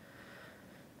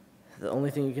 The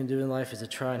only thing you can do in life is to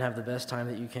try and have the best time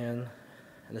that you can,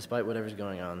 and despite whatever's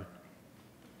going on.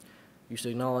 You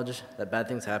should acknowledge that bad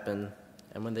things happen,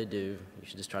 and when they do, you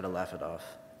should just try to laugh it off.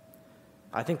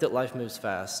 I think that life moves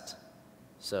fast,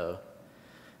 so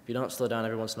if you don't slow down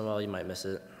every once in a while, you might miss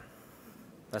it.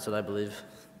 That's what I believe.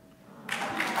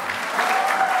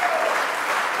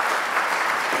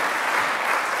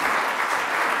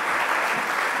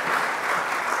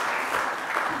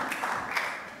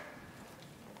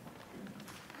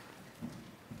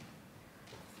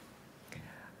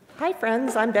 Hi,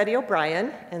 friends. I'm Betty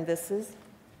O'Brien, and this is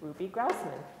Ruby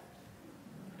Groussman.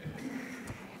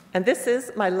 And this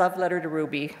is my love letter to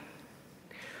Ruby.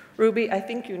 Ruby, I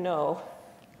think you know,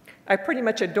 I pretty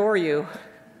much adore you.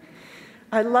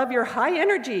 I love your high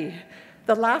energy,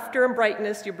 the laughter and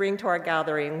brightness you bring to our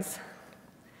gatherings.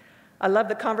 I love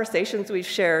the conversations we've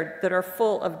shared that are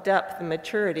full of depth and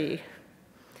maturity.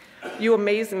 You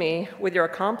amaze me with your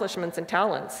accomplishments and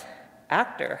talents: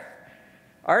 actor,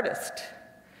 artist,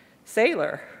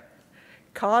 sailor,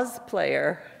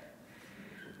 cosplayer,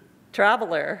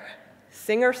 traveler,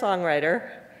 singer-songwriter,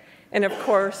 and of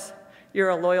course, you're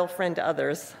a loyal friend to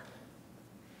others.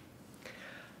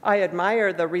 I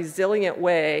admire the resilient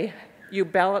way you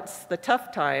balance the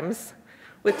tough times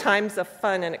with times of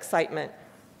fun and excitement.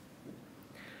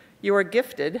 You are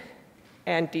gifted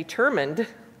and determined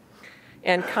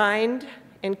and kind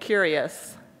and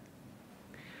curious.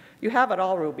 You have it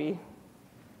all, Ruby.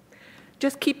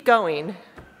 Just keep going,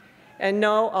 and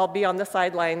know I'll be on the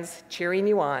sidelines cheering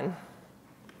you on.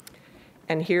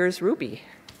 And here's Ruby.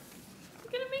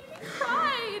 You're gonna make me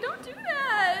cry.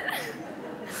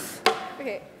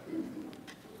 Okay.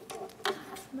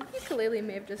 My ukulele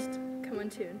may have just come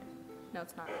untuned. No,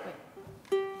 it's not. Wait.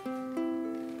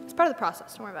 It's part of the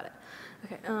process. Don't worry about it.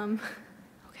 Okay.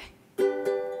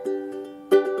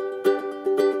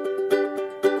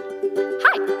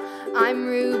 I'm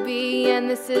Ruby, and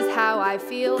this is how I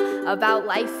feel about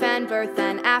life and birth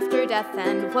and after death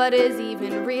and what is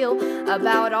even real,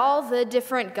 about all the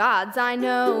different gods I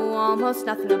know almost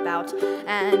nothing about,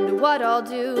 and what I'll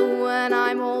do when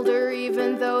I'm older,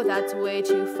 even though that's way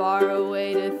too far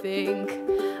away to think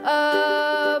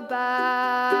about,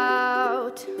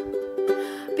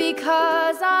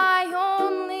 because I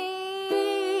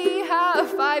only have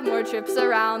 5 more trips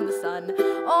around the sun,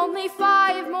 only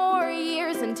 5 more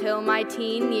years until my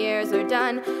teen years are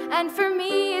done, and for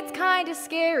me it's kinda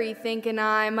scary thinking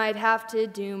I might have to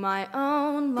do my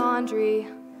own laundry.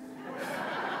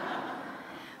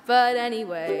 But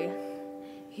anyway,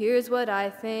 here's what I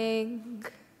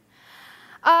think.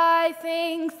 I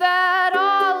think that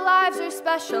all lives are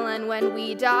special, and when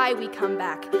we die we come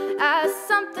back as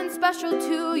something special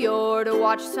too. You're to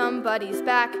watch somebody's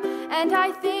back, and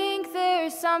I think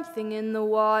there's something in the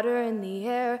water, in the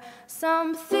air,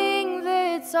 something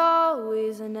that's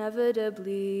always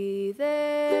inevitably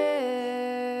there.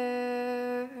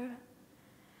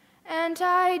 And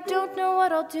I don't know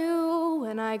what I'll do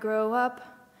when I grow up,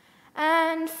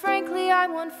 and frankly I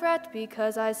won't fret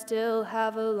because I still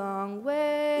have a long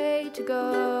way to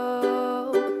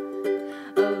go,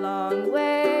 a long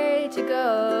way to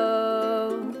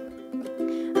go,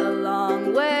 a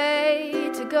long way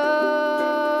to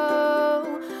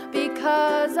go,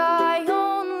 because I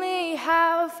only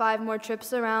have 5 more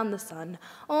trips around the sun,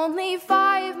 only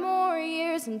 5 more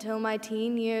years until my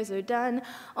teen years are done,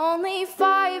 only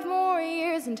 5 more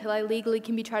years until I legally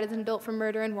can be tried as an adult for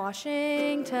murder in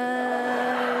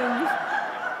Washington.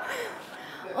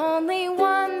 Only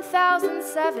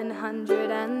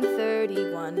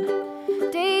 1,731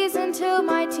 days until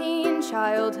my teen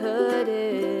childhood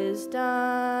is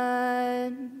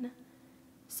done.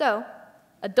 So,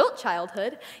 adult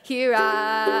childhood, here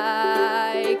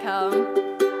I come.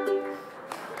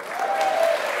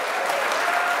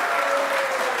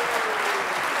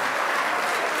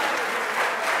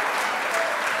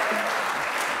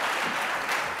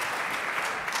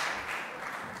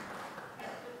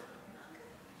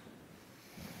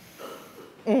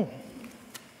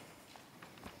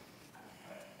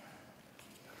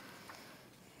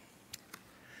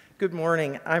 Good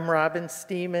morning. I'm Robin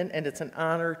Stemen, and it's an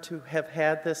honor to have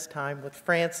had this time with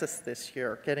Frances this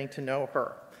year, getting to know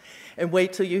her. And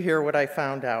wait till you hear what I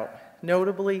found out.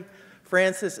 Notably,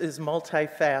 Frances is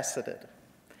multifaceted.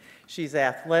 She's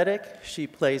athletic, she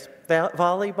plays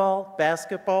volleyball,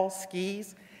 basketball,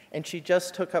 skis, and she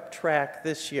just took up track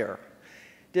this year,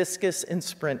 discus and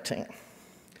sprinting.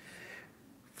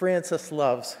 Frances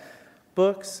loves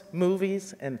books,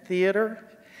 movies, and theater.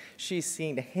 She's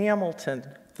seen Hamilton,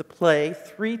 the play,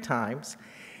 3 times,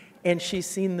 and she's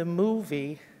seen the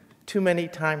movie too many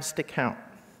times to count.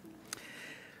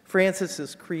 Frances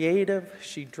is creative,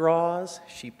 she draws,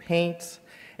 she paints,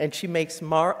 and she makes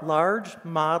large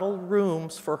model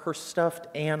rooms for her stuffed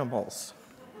animals.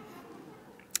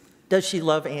 Does she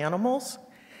love animals?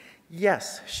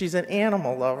 Yes, she's an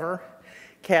animal lover,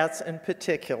 cats in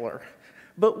particular.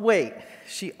 But wait,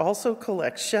 she also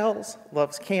collects shells,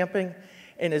 loves camping,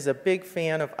 and is a big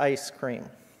fan of ice cream.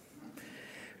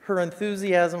 Her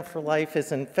enthusiasm for life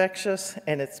is infectious,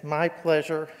 and it's my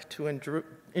pleasure to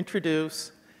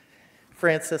introduce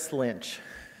Frances Lynch.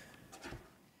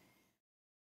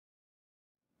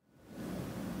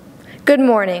 Good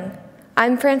morning.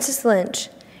 I'm Frances Lynch,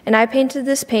 and I painted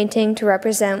this painting to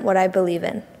represent what I believe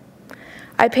in.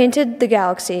 I painted the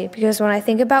galaxy because when I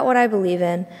think about what I believe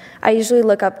in, I usually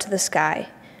look up to the sky,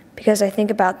 because I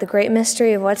think about the great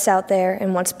mystery of what's out there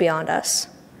and what's beyond us.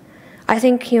 I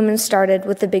think humans started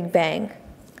with the Big Bang.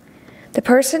 The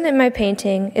person in my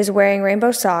painting is wearing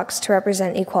rainbow socks to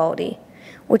represent equality,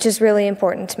 which is really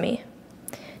important to me.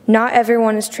 Not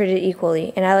everyone is treated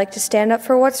equally, and I like to stand up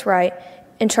for what's right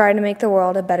and try to make the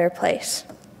world a better place.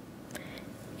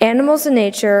 Animals and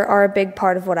nature are a big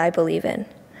part of what I believe in.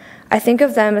 I think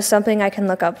of them as something I can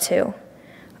look up to.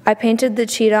 I painted the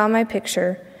cheetah on my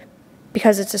picture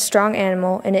because it's a strong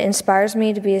animal and it inspires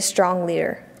me to be a strong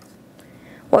leader.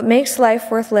 What makes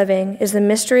life worth living is the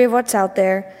mystery of what's out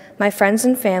there, my friends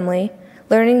and family,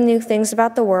 learning new things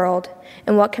about the world,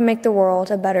 and what can make the world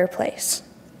a better place.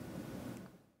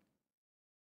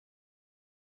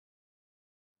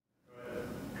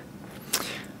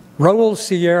 Raul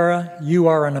Sierra, you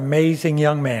are an amazing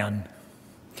young man.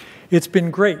 It's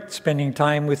been great spending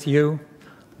time with you,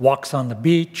 walks on the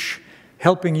beach,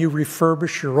 helping you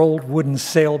refurbish your old wooden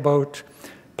sailboat,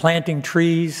 planting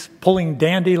trees, pulling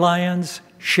dandelions,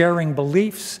 sharing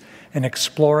beliefs, and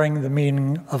exploring the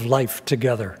meaning of life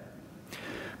together.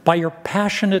 By your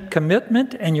passionate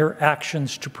commitment and your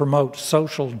actions to promote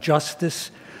social justice,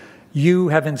 you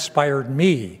have inspired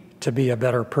me to be a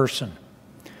better person.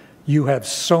 You have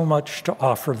so much to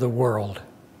offer the world.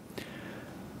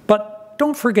 But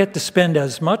don't forget to spend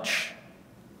as much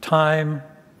time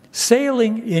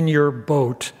sailing in your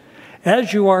boat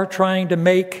as you are trying to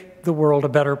make the world a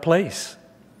better place.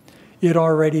 It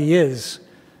already is,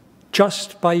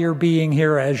 just by your being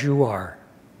here as you are.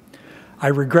 I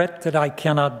regret that I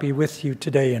cannot be with you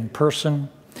today in person,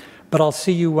 but I'll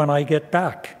see you when I get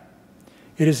back.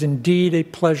 It is indeed a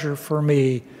pleasure for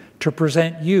me to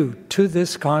present you to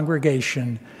this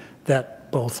congregation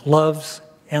that both loves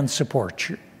and supports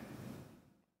you.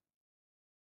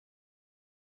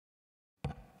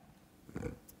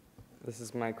 This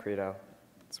is my credo.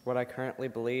 It's what I currently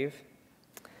believe.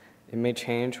 It may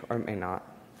change or it may not,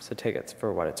 so take it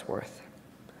for what it's worth.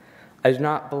 I do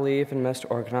not believe in most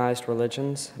organized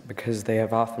religions because they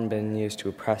have often been used to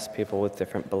oppress people with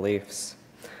different beliefs.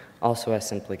 Also, I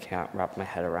simply can't wrap my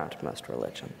head around most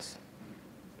religions.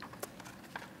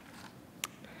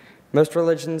 Most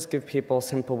religions give people a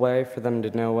simple way for them to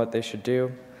know what they should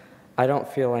do. I don't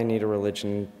feel I need a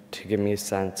religion to give me a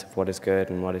sense of what is good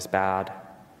and what is bad.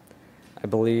 I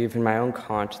believe in my own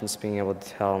conscience being able to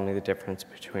tell me the difference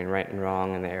between right and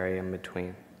wrong and the area in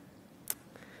between.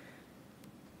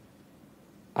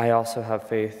 I also have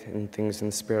faith in things in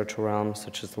the spiritual realm,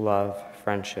 such as love,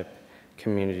 friendship,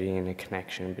 community, and a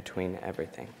connection between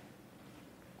everything.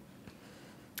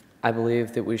 I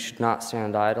believe that we should not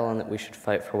stand idle and that we should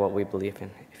fight for what we believe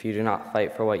in. If you do not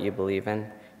fight for what you believe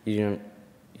in, if you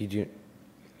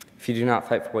do not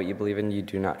fight for what you believe in, you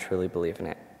do not truly believe in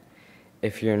it.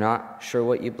 If you're not sure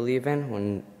what you believe in,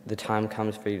 when the time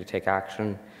comes for you to take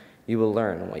action, you will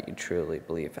learn what you truly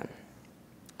believe in.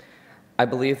 I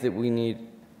believe that we need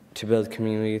to build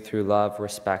community through love,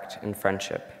 respect, and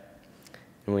friendship.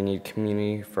 And we need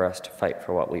community for us to fight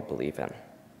for what we believe in.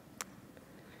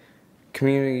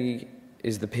 Community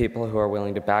is the people who are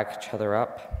willing to back each other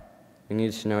up. We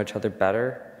need to know each other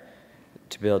better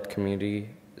to build community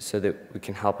so that we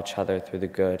can help each other through the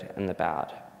good and the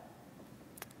bad.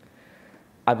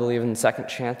 I believe in second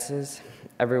chances.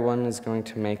 Everyone is going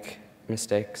to make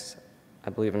mistakes. I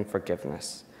believe in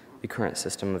forgiveness. The current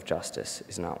system of justice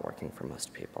is not working for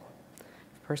most people.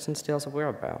 If a person steals a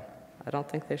wheelbarrow, I don't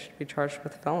think they should be charged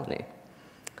with a felony.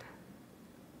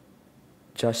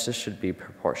 Justice should be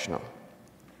proportional.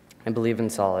 I believe in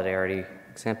solidarity.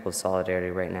 Example of solidarity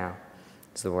right now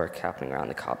is the work happening around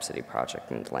the Cop City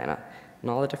project in Atlanta, and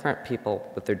all the different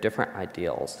people with their different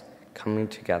ideals coming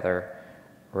together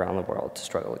around the world to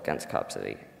struggle against Cop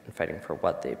City and fighting for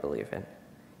what they believe in,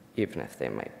 even if they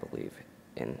might believe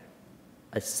in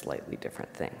a slightly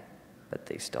different thing, but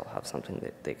they still have something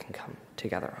that they can come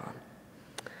together on.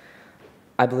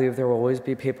 I believe there will always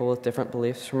be people with different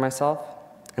beliefs from myself,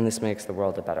 and this makes the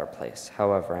world a better place.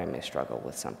 However, I may struggle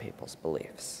with some people's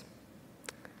beliefs.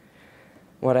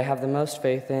 What I have the most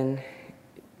faith in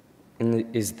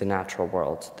is the natural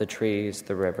world, the trees,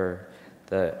 the river,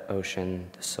 the ocean,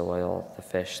 the soil, the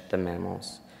fish, the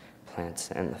mammals,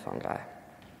 plants, and the fungi.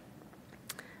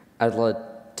 I'd like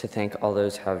to thank all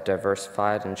those who have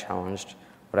diversified and challenged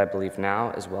what I believe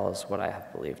now, as well as what I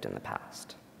have believed in the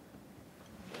past.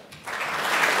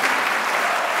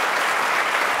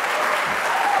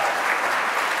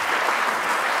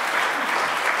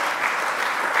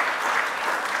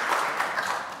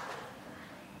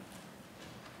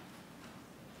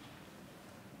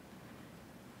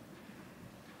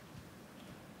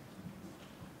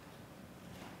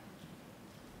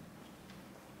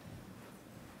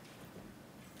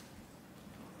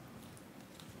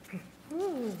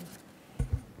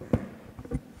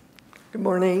 Good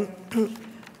morning.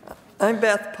 I'm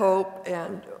Beth Pope,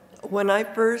 and when I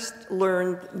first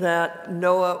learned that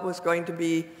Noah was going to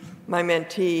be my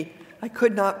mentee, I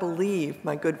could not believe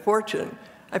my good fortune.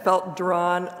 I felt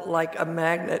drawn like a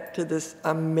magnet to this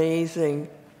amazing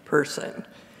person.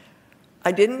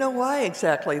 I didn't know why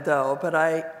exactly, though, but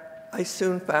I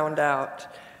soon found out.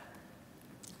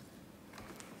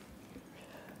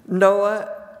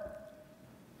 Noah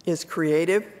is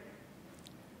creative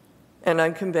and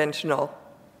unconventional,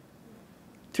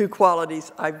 two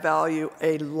qualities I value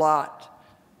a lot,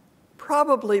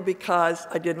 probably because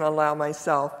I didn't allow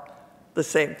myself the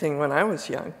same thing when I was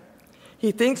young.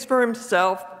 He thinks for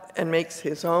himself and makes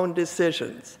his own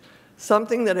decisions,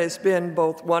 something that has been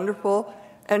both wonderful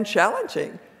and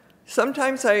challenging.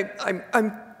 Sometimes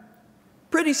I'm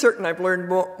pretty certain I've learned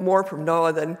more from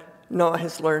Noah than Noah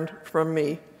has learned from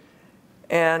me.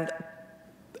 And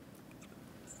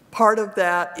part of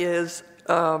that is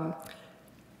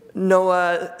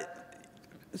Noah's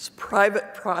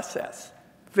private process.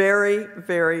 Very,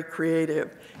 very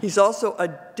creative. He's also a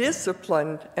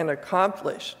disciplined and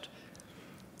accomplished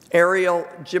aerial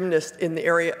gymnast in the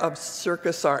area of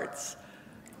circus arts.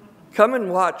 Come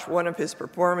and watch one of his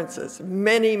performances,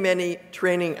 many, many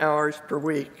training hours per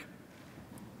week.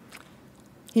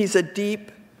 He's a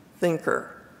deep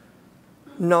thinker.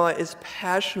 Noah is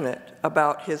passionate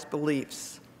about his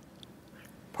beliefs,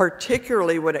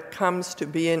 particularly when it comes to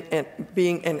being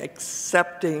an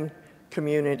accepting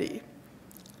community.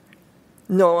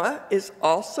 Noah is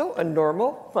also a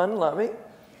normal, fun-loving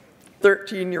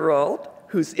 13-year-old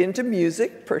who's into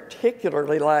music,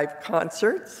 particularly live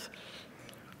concerts,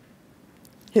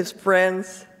 his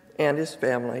friends, and his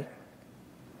family.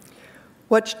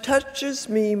 What touches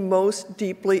me most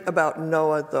deeply about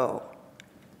Noah, though,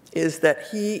 is that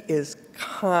he is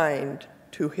kind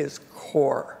to his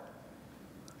core.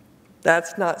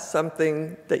 That's not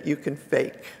something that you can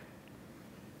fake.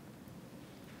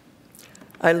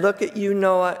 I look at you,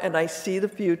 Noah, and I see the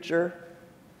future,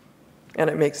 and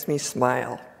it makes me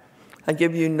smile. I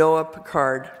give you Noah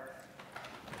Pickard.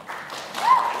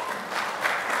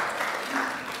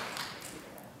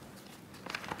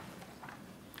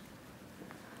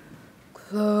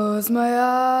 Close my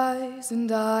eyes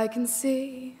and I can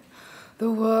see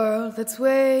the world that's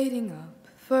waiting up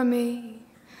for me,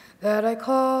 that I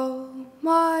call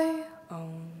my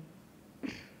own.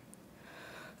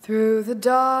 Through the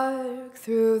dark,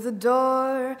 through the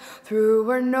door, through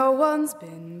where no one's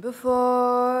been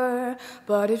before,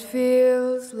 but it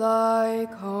feels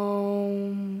like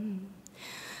home.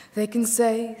 They can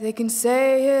say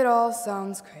it all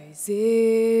sounds crazy.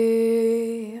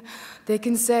 They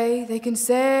can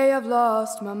say I've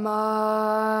lost my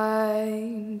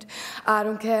mind. I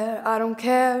don't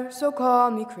care, so call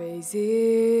me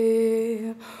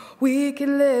crazy. We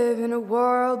can live in a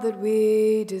world that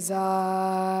we design.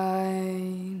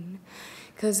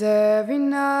 'Cause every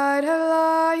night I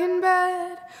lie in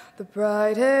bed, the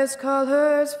brightest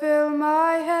colors fill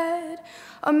my head.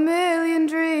 A million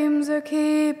dreams are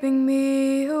keeping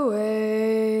me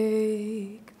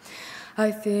awake.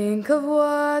 I think of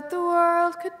what the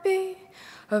world could be,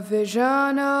 a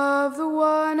vision of the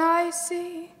one I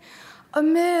see. A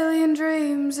million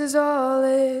dreams is all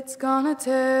it's gonna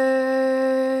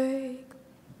take.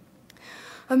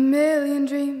 A million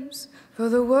dreams for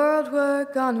the world we're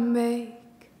gonna make.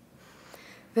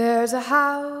 There's a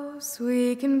house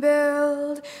we can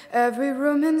build, every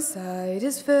room inside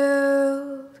is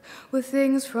filled with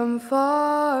things from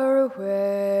far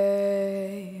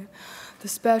away. The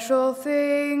special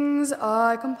things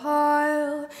I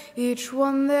compile, each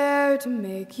one there to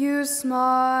make you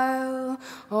smile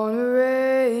on a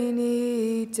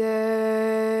rainy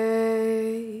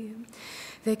day.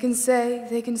 They can say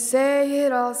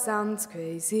it all sounds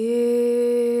crazy.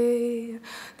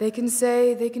 They can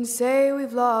say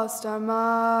we've lost our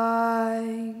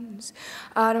minds.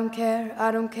 I don't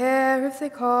care if they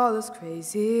call us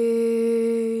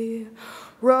crazy.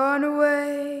 Run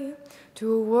away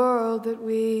to a world that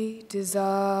we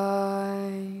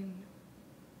design.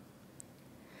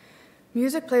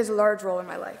 Music plays a large role in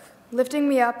my life, lifting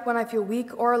me up when I feel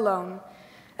weak or alone.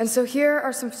 And so here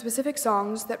are some specific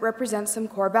songs that represent some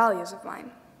core values of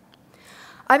mine.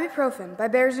 Ibuprofen by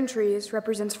Bears and Trees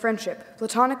represents friendship,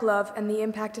 platonic love, and the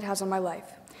impact it has on my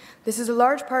life. This is a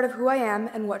large part of who I am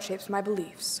and what shapes my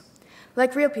beliefs.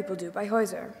 Like Real People Do by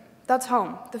Heuser. That's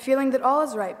home, the feeling that all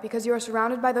is right because you are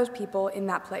surrounded by those people in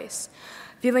that place.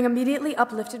 Feeling immediately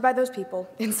uplifted by those people,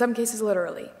 in some cases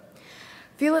literally.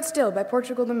 Feel It Still by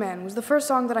Portugal the Man was the first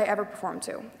song that I ever performed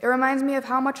to. It reminds me of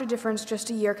how much a difference just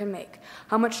a year can make,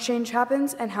 how much change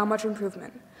happens, and how much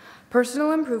improvement.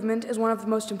 Personal improvement is one of the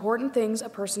most important things a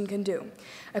person can do,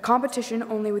 a competition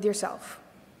only with yourself.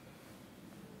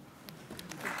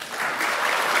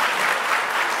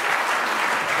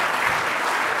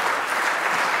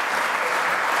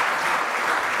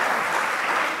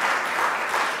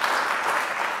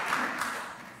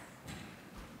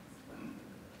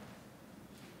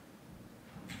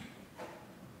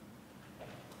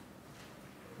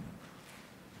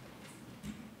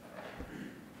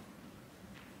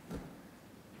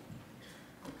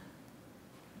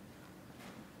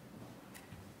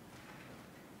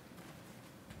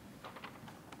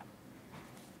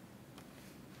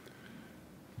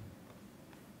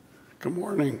 Good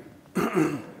morning.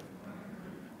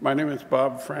 My name is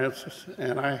Bob Francis,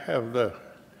 and I have the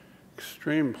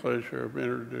extreme pleasure of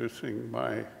introducing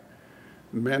my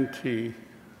mentee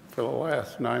for the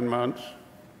last 9 months.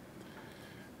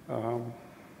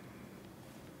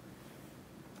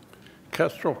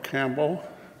 Kestrel Campbell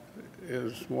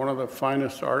is one of the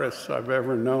finest artists I've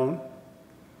ever known.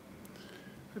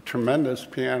 A tremendous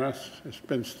pianist. Has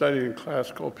been studying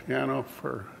classical piano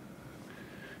for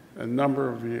a number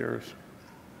of years.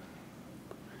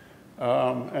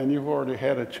 And you've already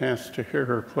had a chance to hear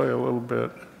her play a little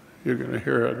bit. You're going to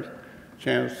hear a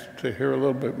chance to hear a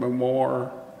little bit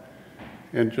more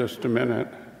in just a minute.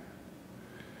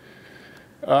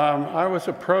 I was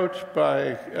approached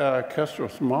by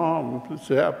Kestrel's mom,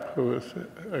 Zepp, who is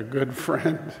a good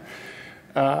friend,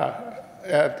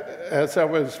 as I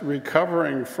was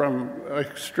recovering from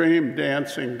extreme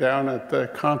dancing down at the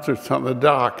concerts on the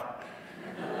dock.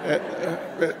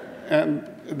 And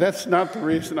that's not the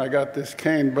reason I got this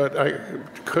cane, but I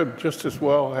could just as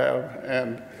well have.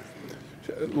 And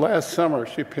last summer,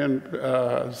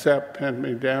 Zepp pinned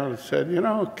me down and said, you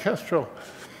know, Kestrel,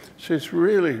 she's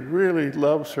really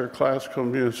loves her classical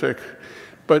music,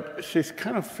 but she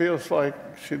kind of feels like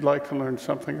she'd like to learn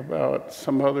something about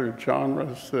some other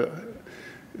genres that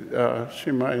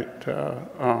she might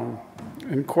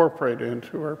incorporate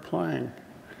into her playing.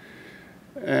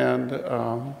 And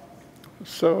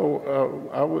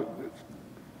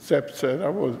Zepp said, I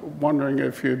was wondering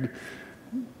if you'd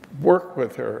work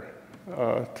with her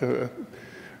to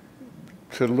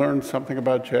learn something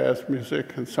about jazz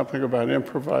music and something about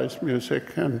improvised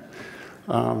music, and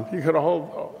you could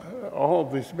hold all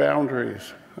of these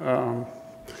boundaries. I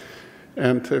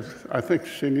think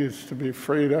she needs to be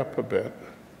freed up a bit.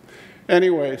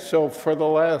 Anyway, so for the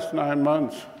last 9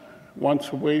 months, once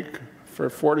a week for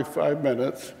 45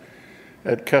 minutes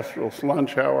at Kestrel's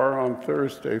lunch hour on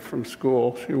Thursday from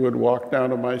school, she would walk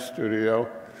down to my studio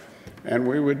and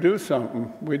we would do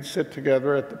something. We'd sit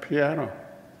together at the piano.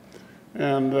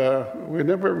 And we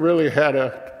never really had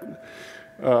a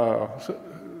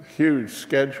huge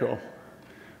schedule,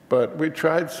 but we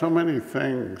tried so many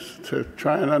things to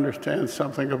try and understand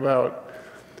something about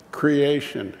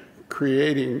creation,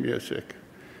 creating music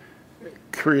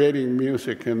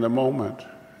in the moment.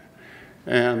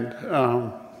 And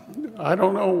I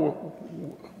don't know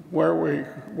where we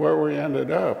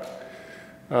ended up,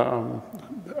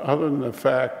 other than the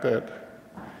fact that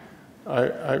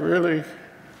I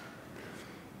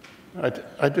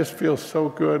just feel so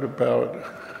good about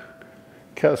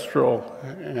Kestrel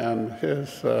and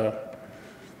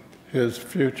his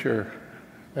future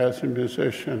as a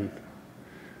musician.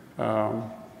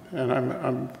 And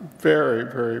I'm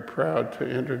very proud to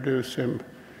introduce him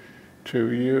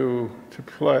to you to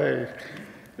play.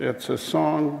 It's a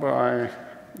song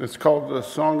it's called The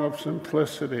Song of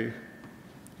Simplicity.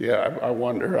 Yeah, I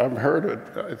wonder, I've heard it.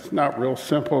 It's not real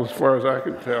simple as far as I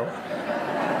can tell.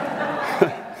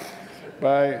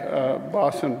 By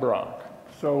Boston Brock.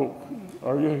 So,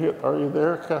 are you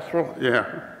there, Kestrel?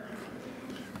 Yeah.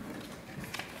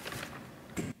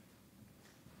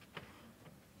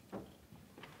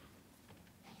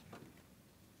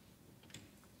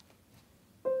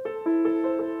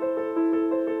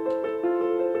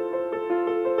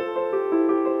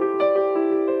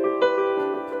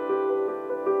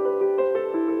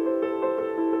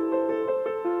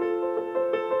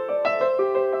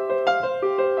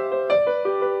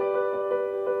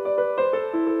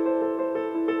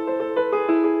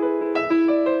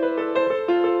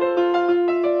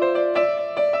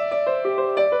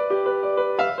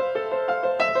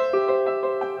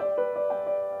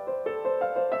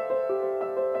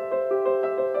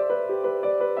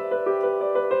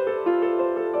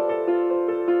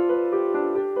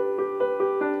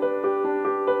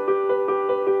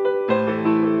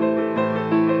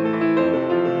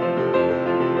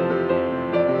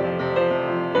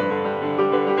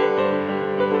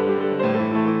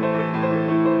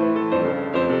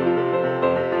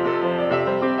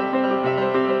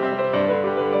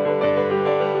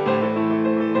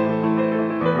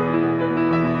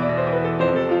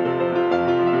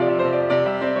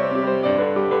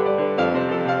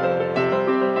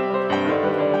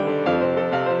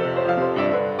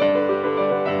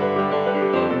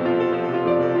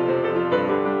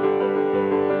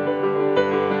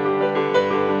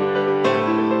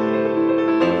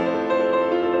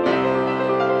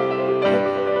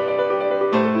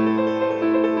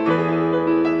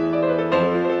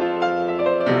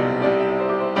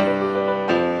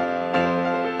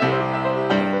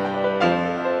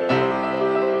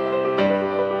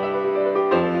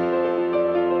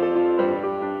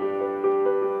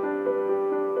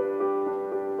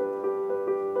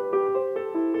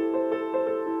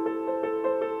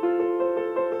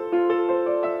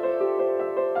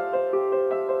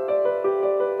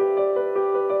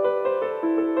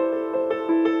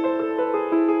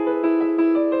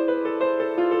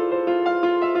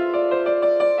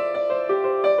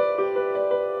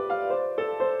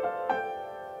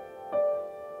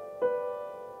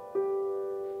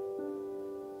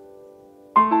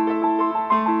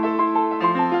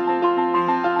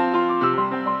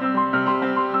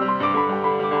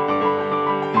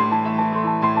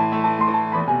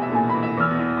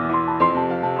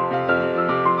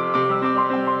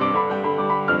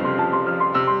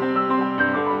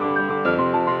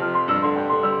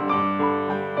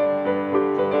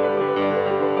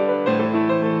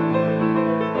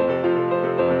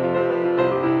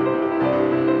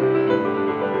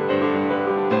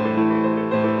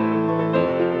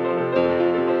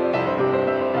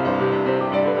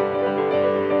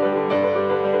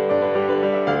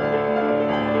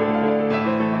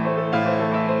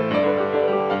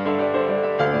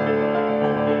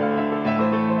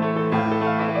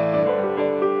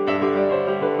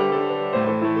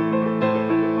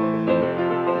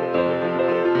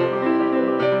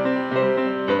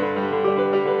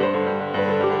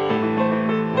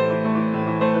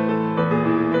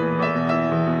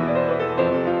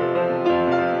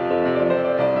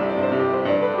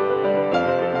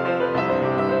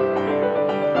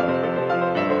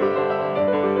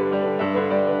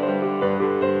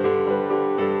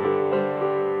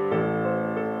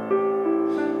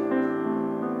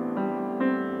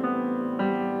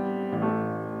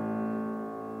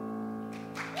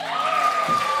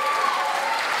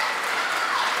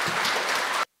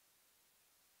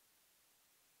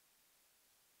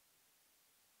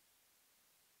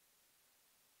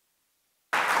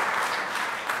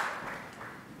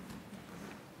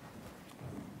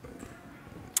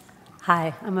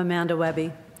 Hi, I'm Amanda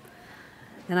Webby,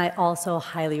 and I also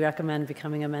highly recommend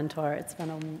becoming a mentor. It's been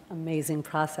an amazing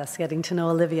process getting to know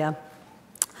Olivia.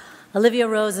 Olivia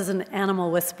Rose is an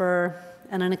animal whisperer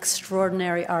and an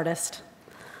extraordinary artist.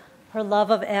 Her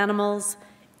love of animals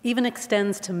even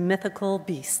extends to mythical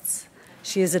beasts.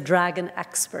 She is a dragon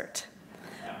expert.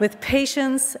 With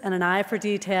patience and an eye for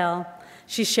detail,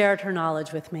 she shared her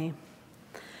knowledge with me.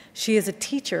 She is a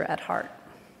teacher at heart.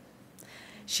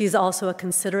 She is also a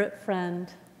considerate friend,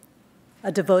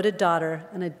 a devoted daughter,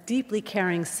 and a deeply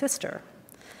caring sister.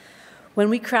 When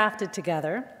we crafted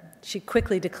together, she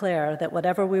quickly declared that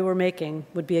whatever we were making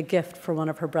would be a gift for one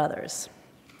of her brothers.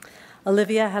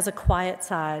 Olivia has a quiet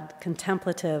side,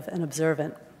 contemplative and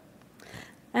observant.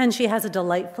 And she has a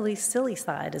delightfully silly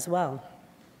side as well.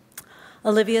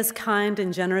 Olivia's kind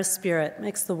and generous spirit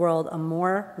makes the world a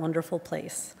more wonderful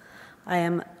place. I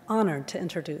am honored to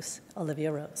introduce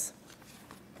Olivia Rose.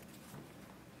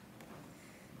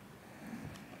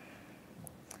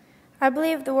 I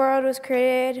believe the world was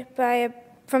created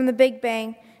from the Big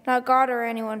Bang, not God or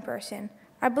any one person.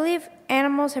 I believe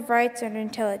animals have rights and are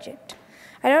intelligent.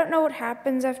 I don't know what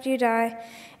happens after you die,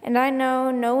 and I know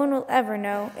no one will ever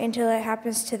know until it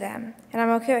happens to them, and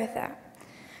I'm okay with that.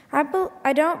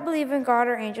 I don't believe in God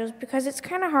or angels because it's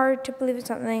kind of hard to believe in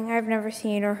something I've never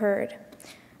seen or heard.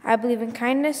 I believe in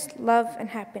kindness, love, and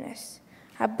happiness.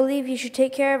 I believe you should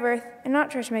take care of Earth and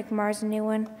not try to make Mars a new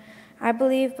one. I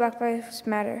believe Black Lives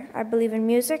Matter. I believe in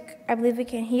music. I believe it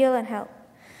can heal and help.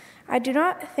 I do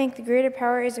not think the greater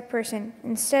power is a person.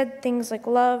 Instead, things like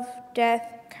love, death,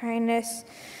 kindness,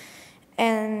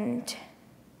 and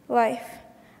life.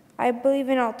 I believe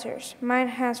in altars. Mine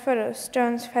has photos,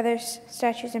 stones, feathers,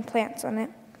 statues, and plants on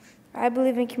it. I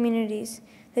believe in communities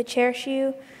that cherish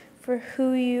you for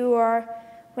who you are.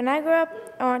 When I grow up,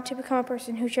 I want to become a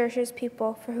person who cherishes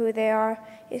people for who they are,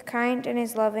 is kind and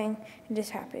is loving, and is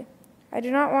happy. I do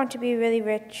not want to be really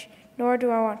rich, nor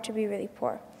do I want to be really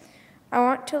poor. I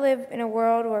want to live in a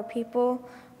world where people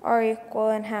are equal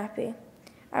and happy.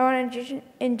 I want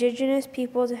indigenous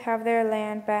people to have their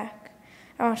land back.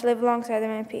 I want to live alongside them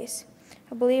in peace.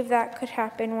 I believe that could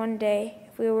happen one day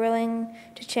if we were willing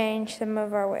to change some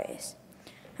of our ways.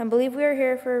 I believe we are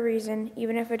here for a reason,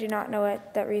 even if I do not know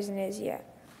what that reason is yet.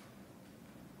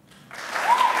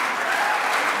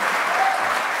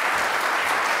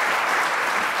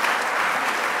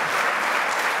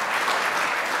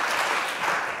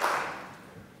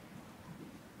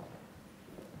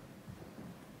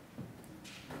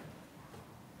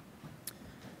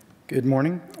 Good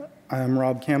morning. I'm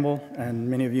Rob Campbell, and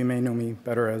many of you may know me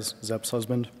better as Zepp's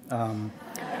husband.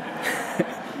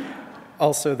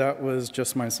 Also, that was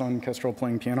just my son, Kestrel,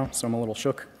 playing piano, so I'm a little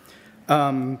shook.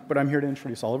 But I'm here to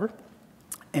introduce Oliver.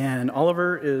 And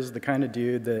Oliver is the kind of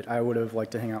dude that I would have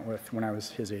liked to hang out with when I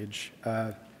was his age.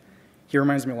 He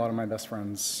reminds me a lot of my best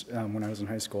friends when I was in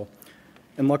high school.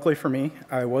 And luckily for me,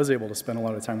 I was able to spend a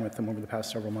lot of time with him over the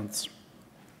past several months.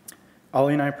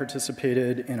 Ollie and I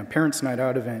participated in a Parents' Night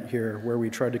Out event here where we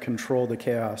tried to control the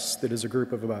chaos that is a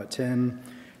group of about 10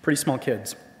 pretty small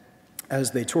kids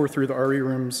as they tore through the RE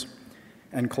rooms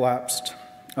and collapsed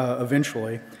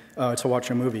eventually to watch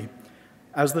a movie.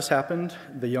 As this happened,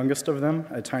 the youngest of them,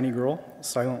 a tiny girl,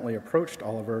 silently approached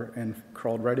Oliver and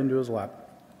crawled right into his lap.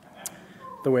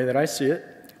 The way that I see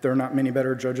it, there are not many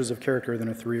better judges of character than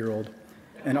a 3-year-old,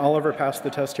 and Oliver passed the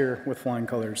test here with flying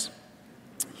colors.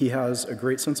 He has a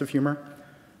great sense of humor,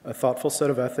 a thoughtful set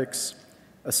of ethics,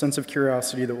 a sense of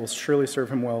curiosity that will surely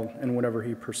serve him well in whatever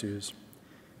he pursues.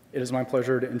 It is my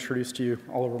pleasure to introduce to you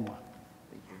Oliver Moore.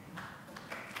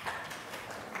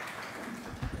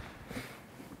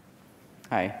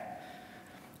 Hi.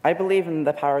 I believe in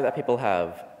the power that people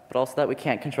have, but also that we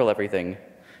can't control everything.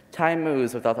 Time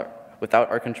moves without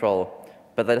our control,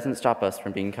 but that doesn't stop us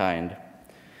from being kind.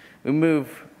 We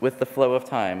move with the flow of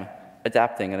time,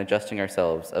 adapting and adjusting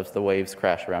ourselves as the waves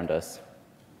crash around us.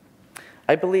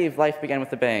 I believe life began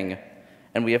with a bang,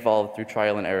 and we evolved through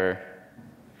trial and error.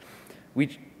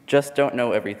 We just don't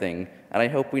know everything, and I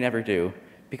hope we never do,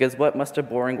 because what must a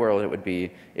boring world it would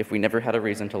be if we never had a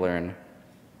reason to learn.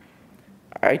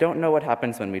 I don't know what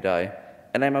happens when we die,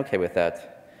 and I'm okay with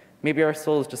that. Maybe our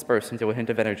souls disperse into a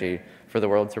hint of energy for the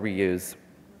world to reuse.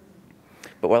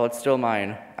 But while it's still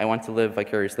mine, I want to live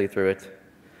vicariously through it.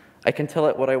 I can tell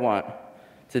it what I want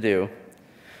to do,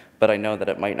 but I know that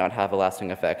it might not have a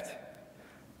lasting effect.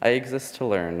 I exist to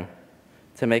learn,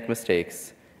 to make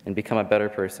mistakes, and become a better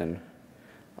person.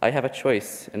 I have a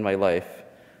choice in my life,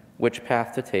 which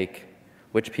path to take,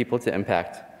 which people to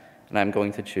impact, and I'm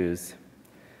going to choose.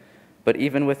 But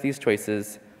even with these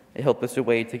choices, I hope there's a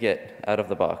way to get out of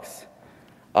the box,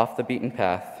 off the beaten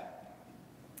path,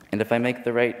 And if I make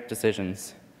the right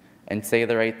decisions and say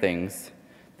the right things,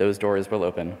 those doors will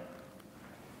open.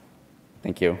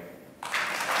 Thank you.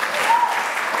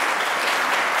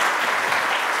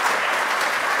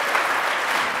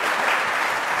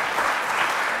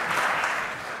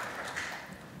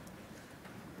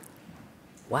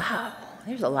 Wow,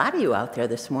 there's a lot of you out there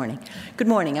this morning. Good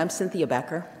morning, I'm Cynthia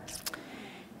Becker.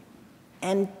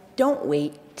 And don't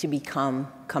wait to become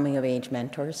coming-of-age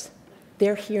mentors.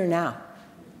 They're here now.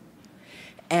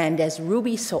 And as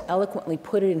Ruby so eloquently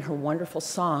put it in her wonderful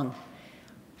song,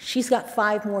 she's got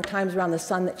 5 more times around the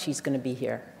sun that she's going to be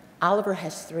here. Oliver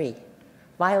has 3.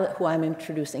 Violet, who I'm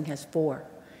introducing, has 4.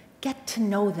 Get to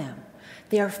know them.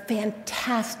 They are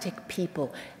fantastic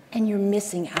people, and you're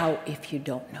missing out if you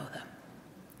don't know them.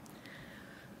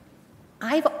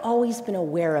 I've always been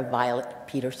aware of Violet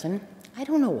Peterson. I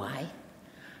don't know why.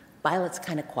 Violet's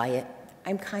kind of quiet.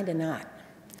 I'm kind of not.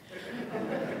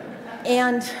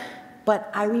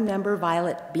 But I remember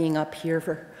Violet being up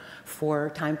here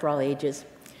for Time for All Ages.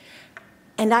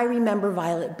 And I remember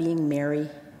Violet being Mary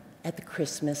at the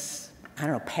Christmas, I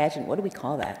don't know, pageant. What do we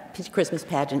call that? Christmas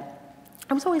pageant.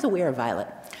 I was always aware of Violet.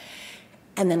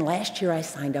 And then last year I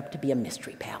signed up to be a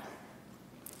mystery pal.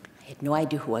 I had no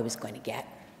idea who I was going to get.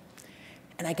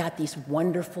 And I got these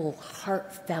wonderful,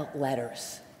 heartfelt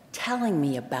letters telling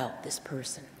me about this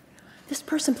person. This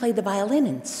person played the violin,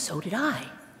 and so did I.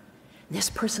 This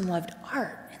person loved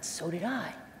art, and so did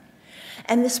I.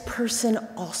 And this person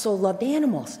also loved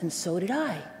animals, and so did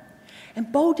I.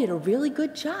 And Beau did a really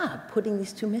good job putting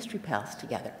these 2 mystery pals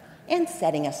together and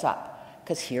setting us up,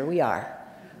 because here we are,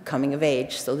 coming of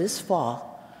age. So this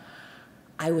fall,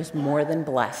 I was more than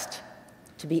blessed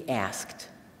to be asked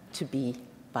to be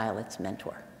Violet's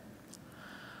mentor.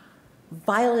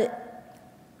 Violet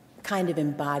kind of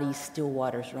embodies still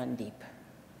waters run deep.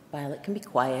 Violet can be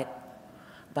quiet.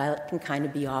 Violet can kind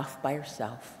of be off by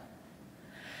herself.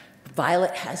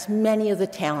 Violet has many of the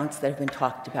talents that have been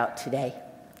talked about today.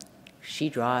 She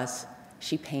draws,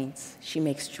 she paints, she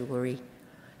makes jewelry,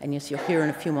 and as you'll hear in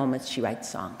a few moments, she writes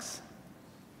songs.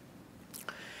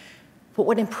 But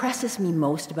what impresses me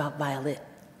most about Violet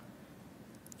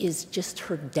is just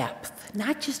her depth,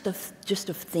 not just of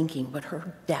thinking, but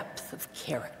her depth of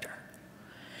character.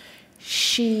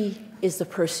 She is the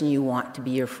person you want to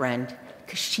be your friend,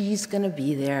 because she's going to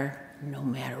be there no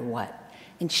matter what,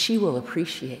 and she will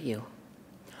appreciate you.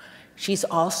 She's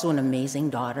also an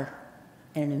amazing daughter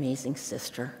and an amazing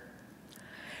sister.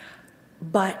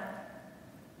 But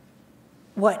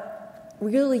what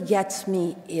really gets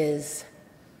me is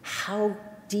how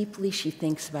deeply she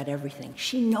thinks about everything.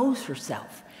 She knows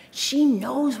herself. She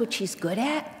knows what she's good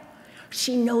at.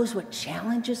 She knows what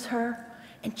challenges her,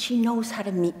 and she knows how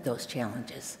to meet those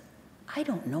challenges. I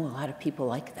don't know a lot of people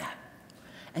like that.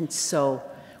 And so,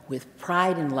 with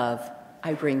pride and love,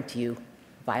 I bring to you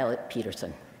Violet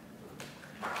Peterson.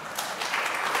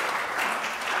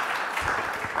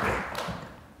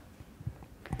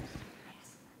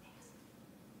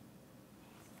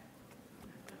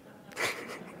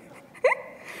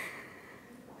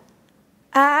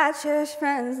 I cherish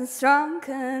friends and strong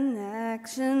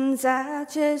connections. I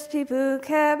cherish people who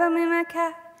care about me, my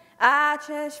cat. I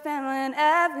cherish family and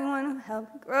everyone who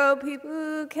helped me grow. People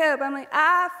who care about me.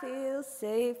 I feel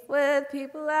safe with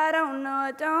people I don't know.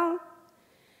 I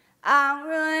don't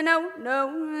really know. No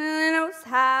one really knows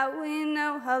how we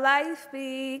know how life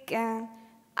began.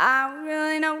 I don't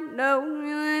really know. No one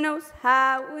really knows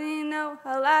how we know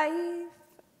how life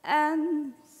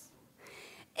ends.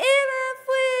 Even if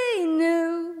we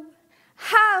knew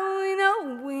how we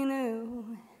know we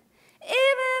knew.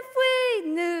 Even if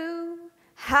we knew,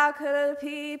 how could other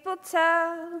people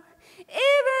tell?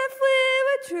 Even if we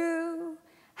were true,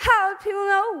 how would people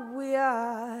know we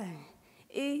are?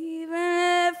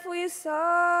 Even if we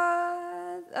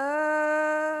saw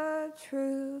the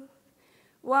truth.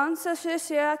 One social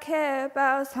issue I care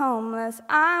about is homeless.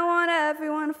 I want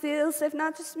everyone to feel safe,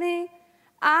 not just me.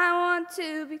 I want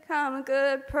to become a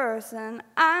good person.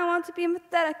 I want to be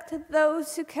empathetic to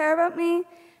those who care about me.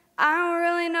 I don't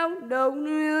really know, no one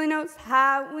really knows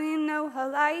how we know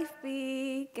how life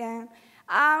began.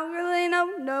 I don't really know,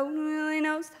 no one really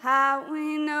knows how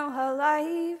we know how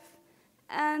life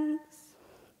ends.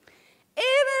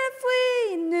 Even if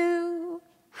we knew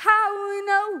how we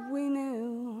know we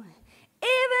knew.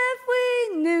 Even if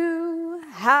we knew,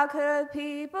 how could other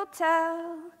people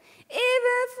tell?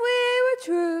 Even if we were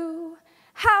true,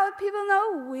 how would people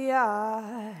know we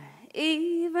are?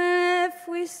 Even if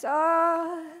we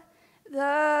saw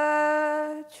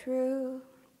the truth.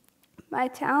 My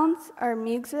talents are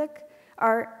music,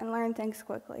 art, and learn things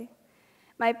quickly.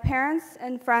 My parents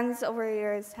and friends over the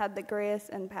years had the greatest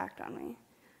impact on me.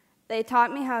 They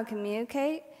taught me how to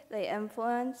communicate, they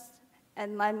influenced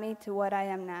and led me to what I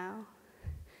am now.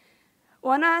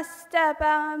 When I step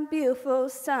out on beautiful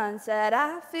sunset,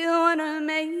 I feel an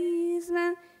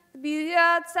amazement. The beauty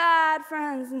outside,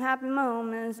 friends and happy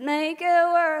moments make it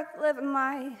worth living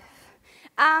life.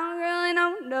 I really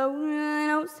don't know, really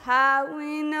knows how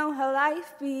we know how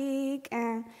life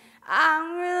began. I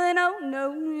really don't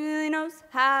know, really knows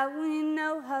how we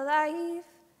know how life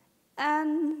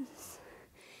ends.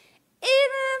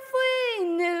 Even if we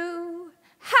knew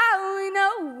how we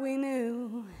know we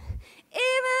knew,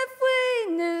 even if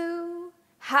we knew,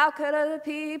 how could other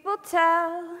people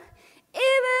tell?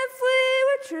 Even if we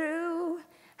were true,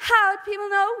 how would people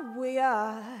know we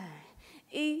are?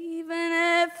 Even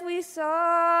if we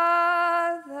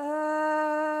saw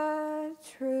the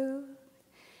truth.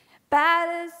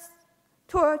 Bad is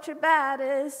torture, bad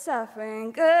is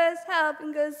suffering, good is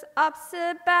helping, good is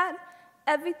opposite bad.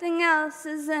 Everything else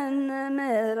is in the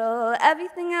middle.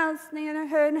 Everything else neither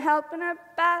hurt and helping or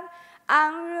bad.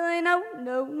 I don't really know,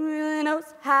 no one really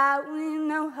knows how we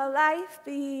know how life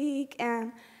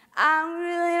began. I don't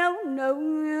really know, no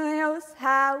one really knows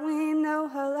how we know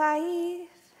how life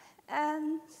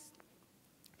ends.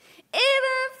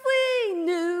 Even if we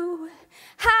knew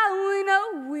how we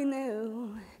know we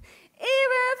knew,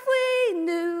 even if we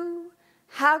knew,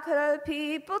 how could other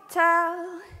people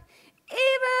tell?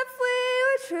 Even if we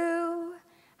were true,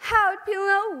 how would people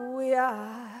know we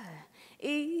are?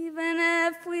 Even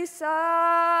if we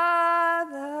saw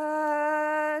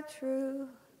the truth.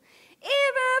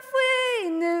 Even if we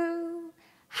knew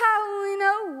how we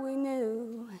know we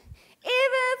knew.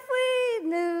 Even if we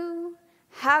knew,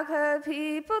 how could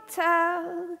people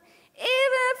tell?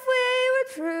 Even if we were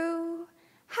true,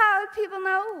 how would people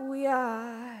know we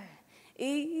are?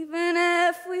 Even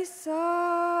if we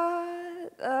saw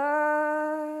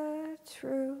the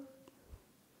truth.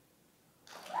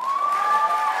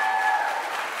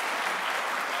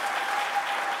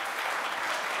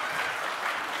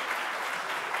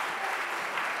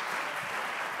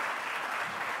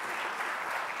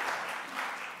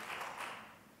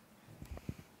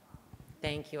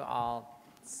 Thank you all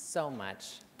so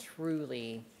much.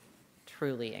 Truly,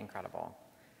 truly incredible.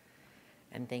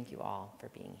 And thank you all for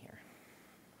being here.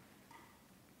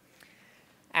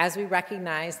 As we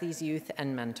recognize these youth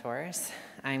and mentors,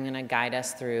 I'm going to guide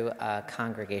us through a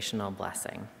congregational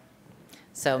blessing.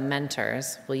 So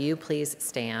mentors, will you please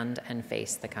stand and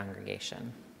face the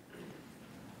congregation?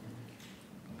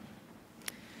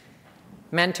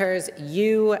 Mentors,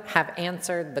 you have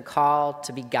answered the call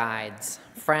to be guides,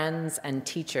 friends, and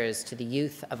teachers to the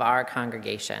youth of our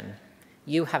congregation.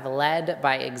 You have led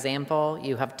by example.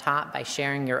 You have taught by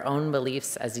sharing your own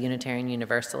beliefs as Unitarian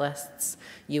Universalists.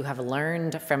 You have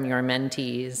learned from your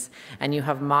mentees, and you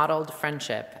have modeled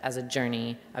friendship as a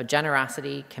journey of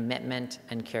generosity, commitment,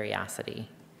 and curiosity.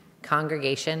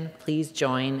 Congregation, please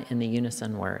join in the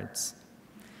unison words.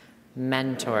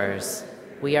 Mentors,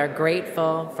 we are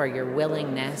grateful for your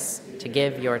willingness to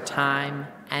give your time,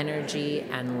 energy,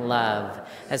 and love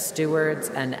as stewards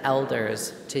and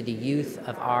elders to the youth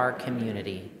of our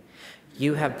community.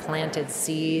 You have planted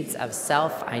seeds of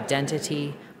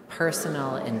self-identity,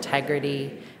 personal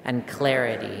integrity, and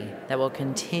clarity that will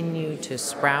continue to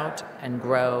sprout and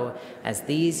grow as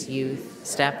these youth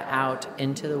step out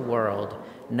into the world,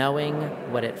 knowing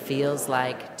what it feels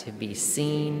like to be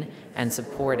seen and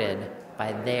supported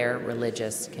by their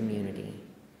religious community.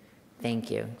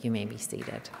 Thank you. You may be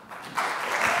seated.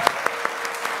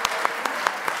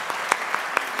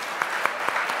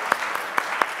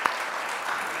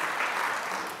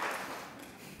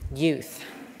 Youth,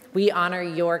 we honor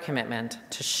your commitment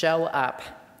to show up,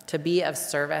 to be of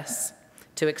service,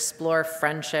 to explore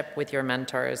friendship with your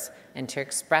mentors, and to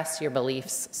express your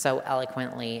beliefs so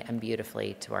eloquently and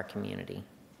beautifully to our community.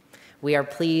 We are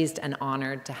pleased and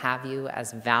honored to have you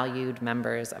as valued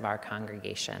members of our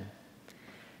congregation.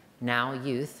 Now,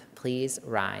 youth, please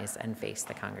rise and face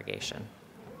the congregation.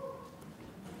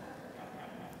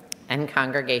 And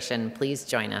congregation, please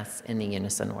join us in the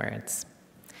unison words.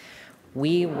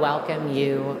 We welcome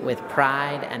you with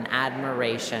pride and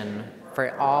admiration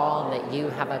for all that you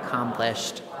have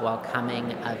accomplished while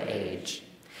coming of age.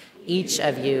 Each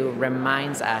of you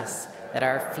reminds us that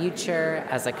our future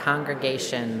as a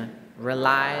congregation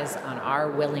relies on our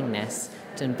willingness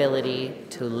and ability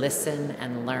to listen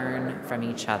and learn from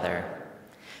each other.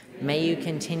 May you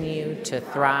continue to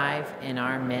thrive in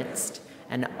our midst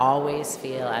and always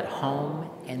feel at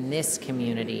home in this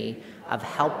community of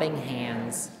helping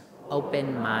hands,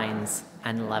 open minds,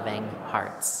 and loving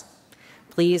hearts.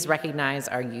 Please recognize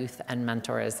our youth and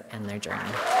mentors and their journey.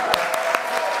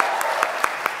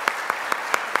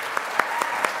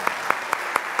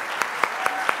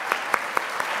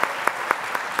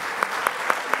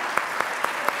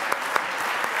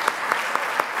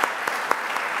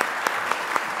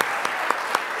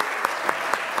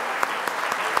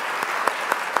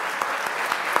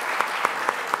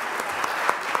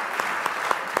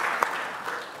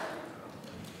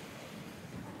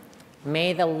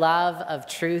 May the love of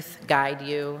truth guide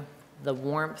you, the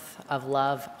warmth of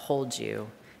love hold you,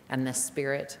 and the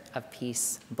spirit of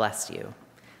peace bless you,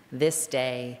 this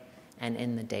day and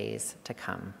in the days to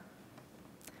come.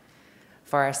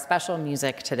 For our special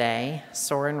music today,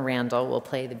 Soren Randall will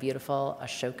play the beautiful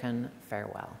Ashokan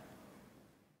Farewell.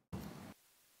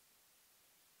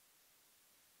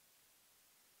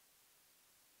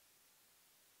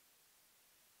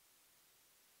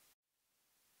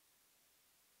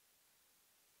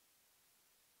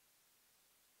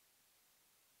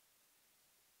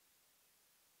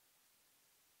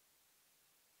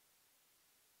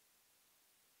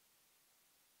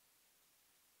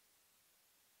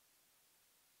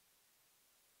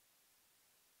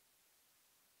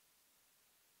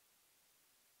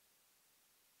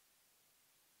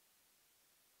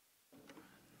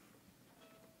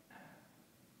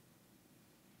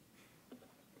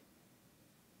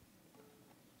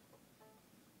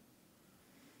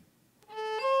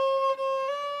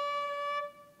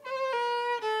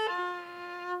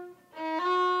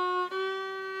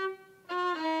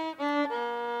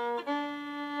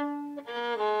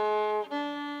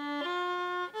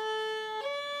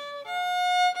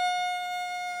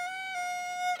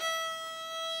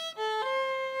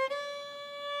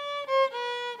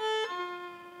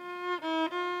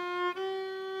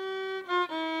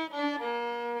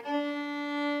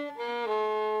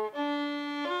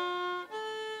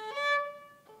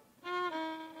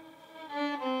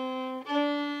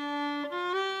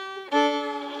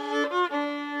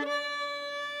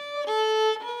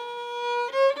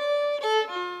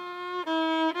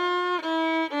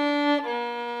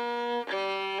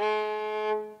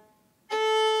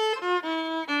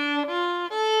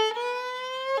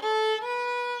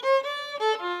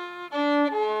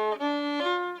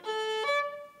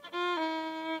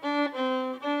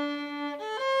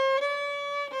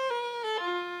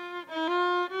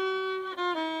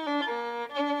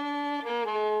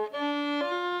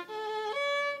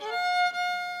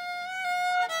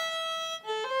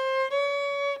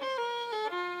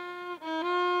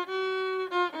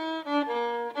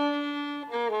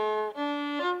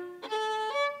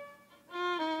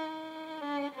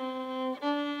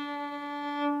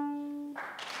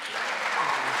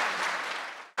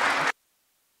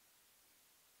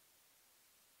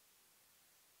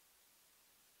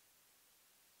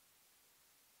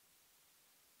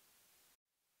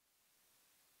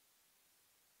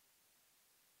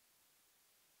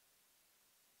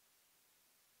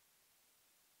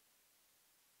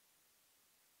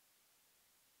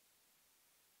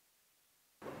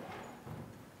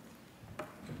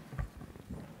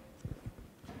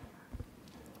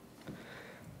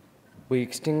 We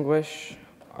extinguish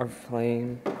our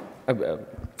flame.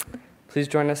 Please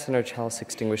join us in our chalice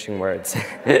extinguishing words.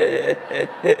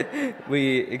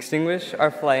 We extinguish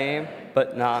our flame,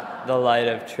 but not the light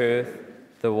of truth,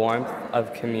 the warmth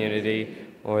of community,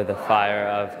 or the fire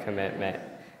of commitment,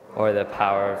 or the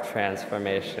power of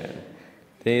transformation.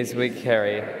 These we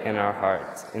carry in our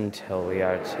hearts until we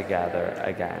are together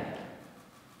again.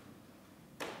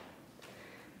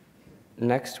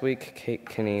 Next week, Kate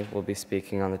Kinney will be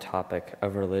speaking on the topic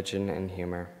of religion and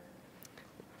humor.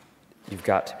 You've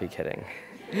got to be kidding.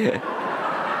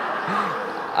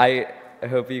 I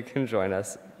hope you can join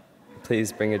us.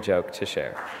 Please bring a joke to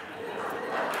share.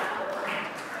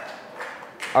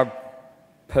 Our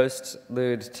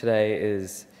postlude today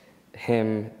is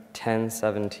hymn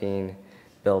 1017,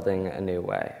 Building a New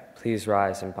Way. Please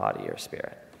rise and embody your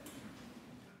spirit.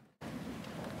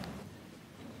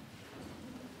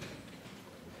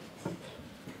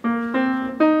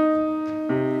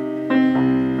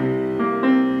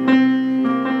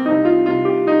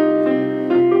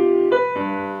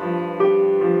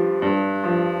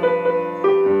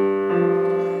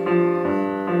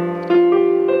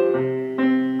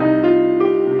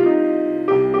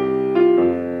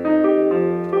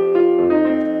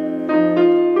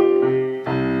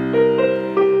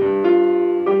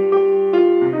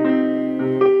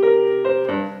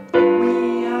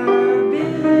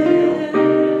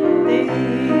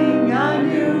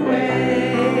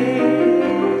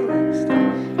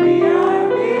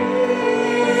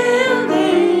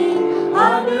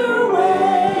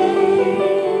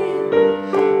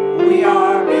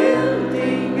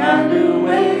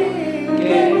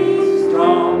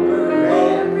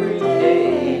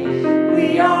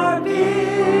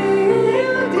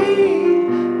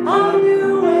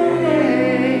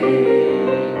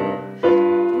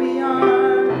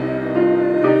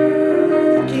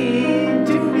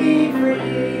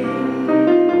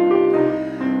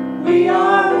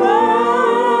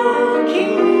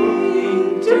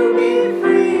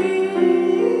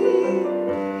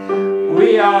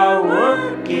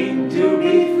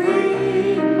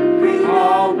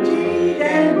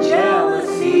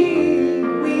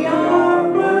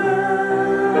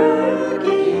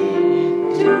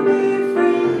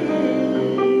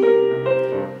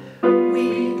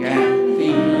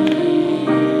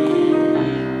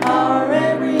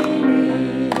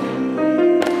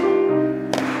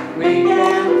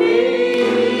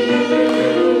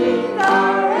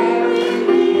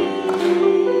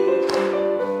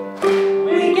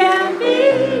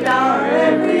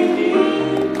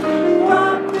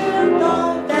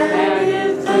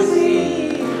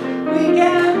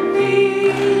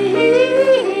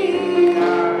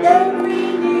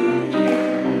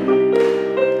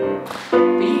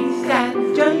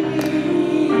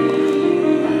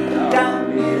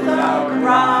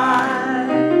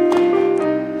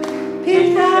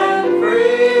 Keep that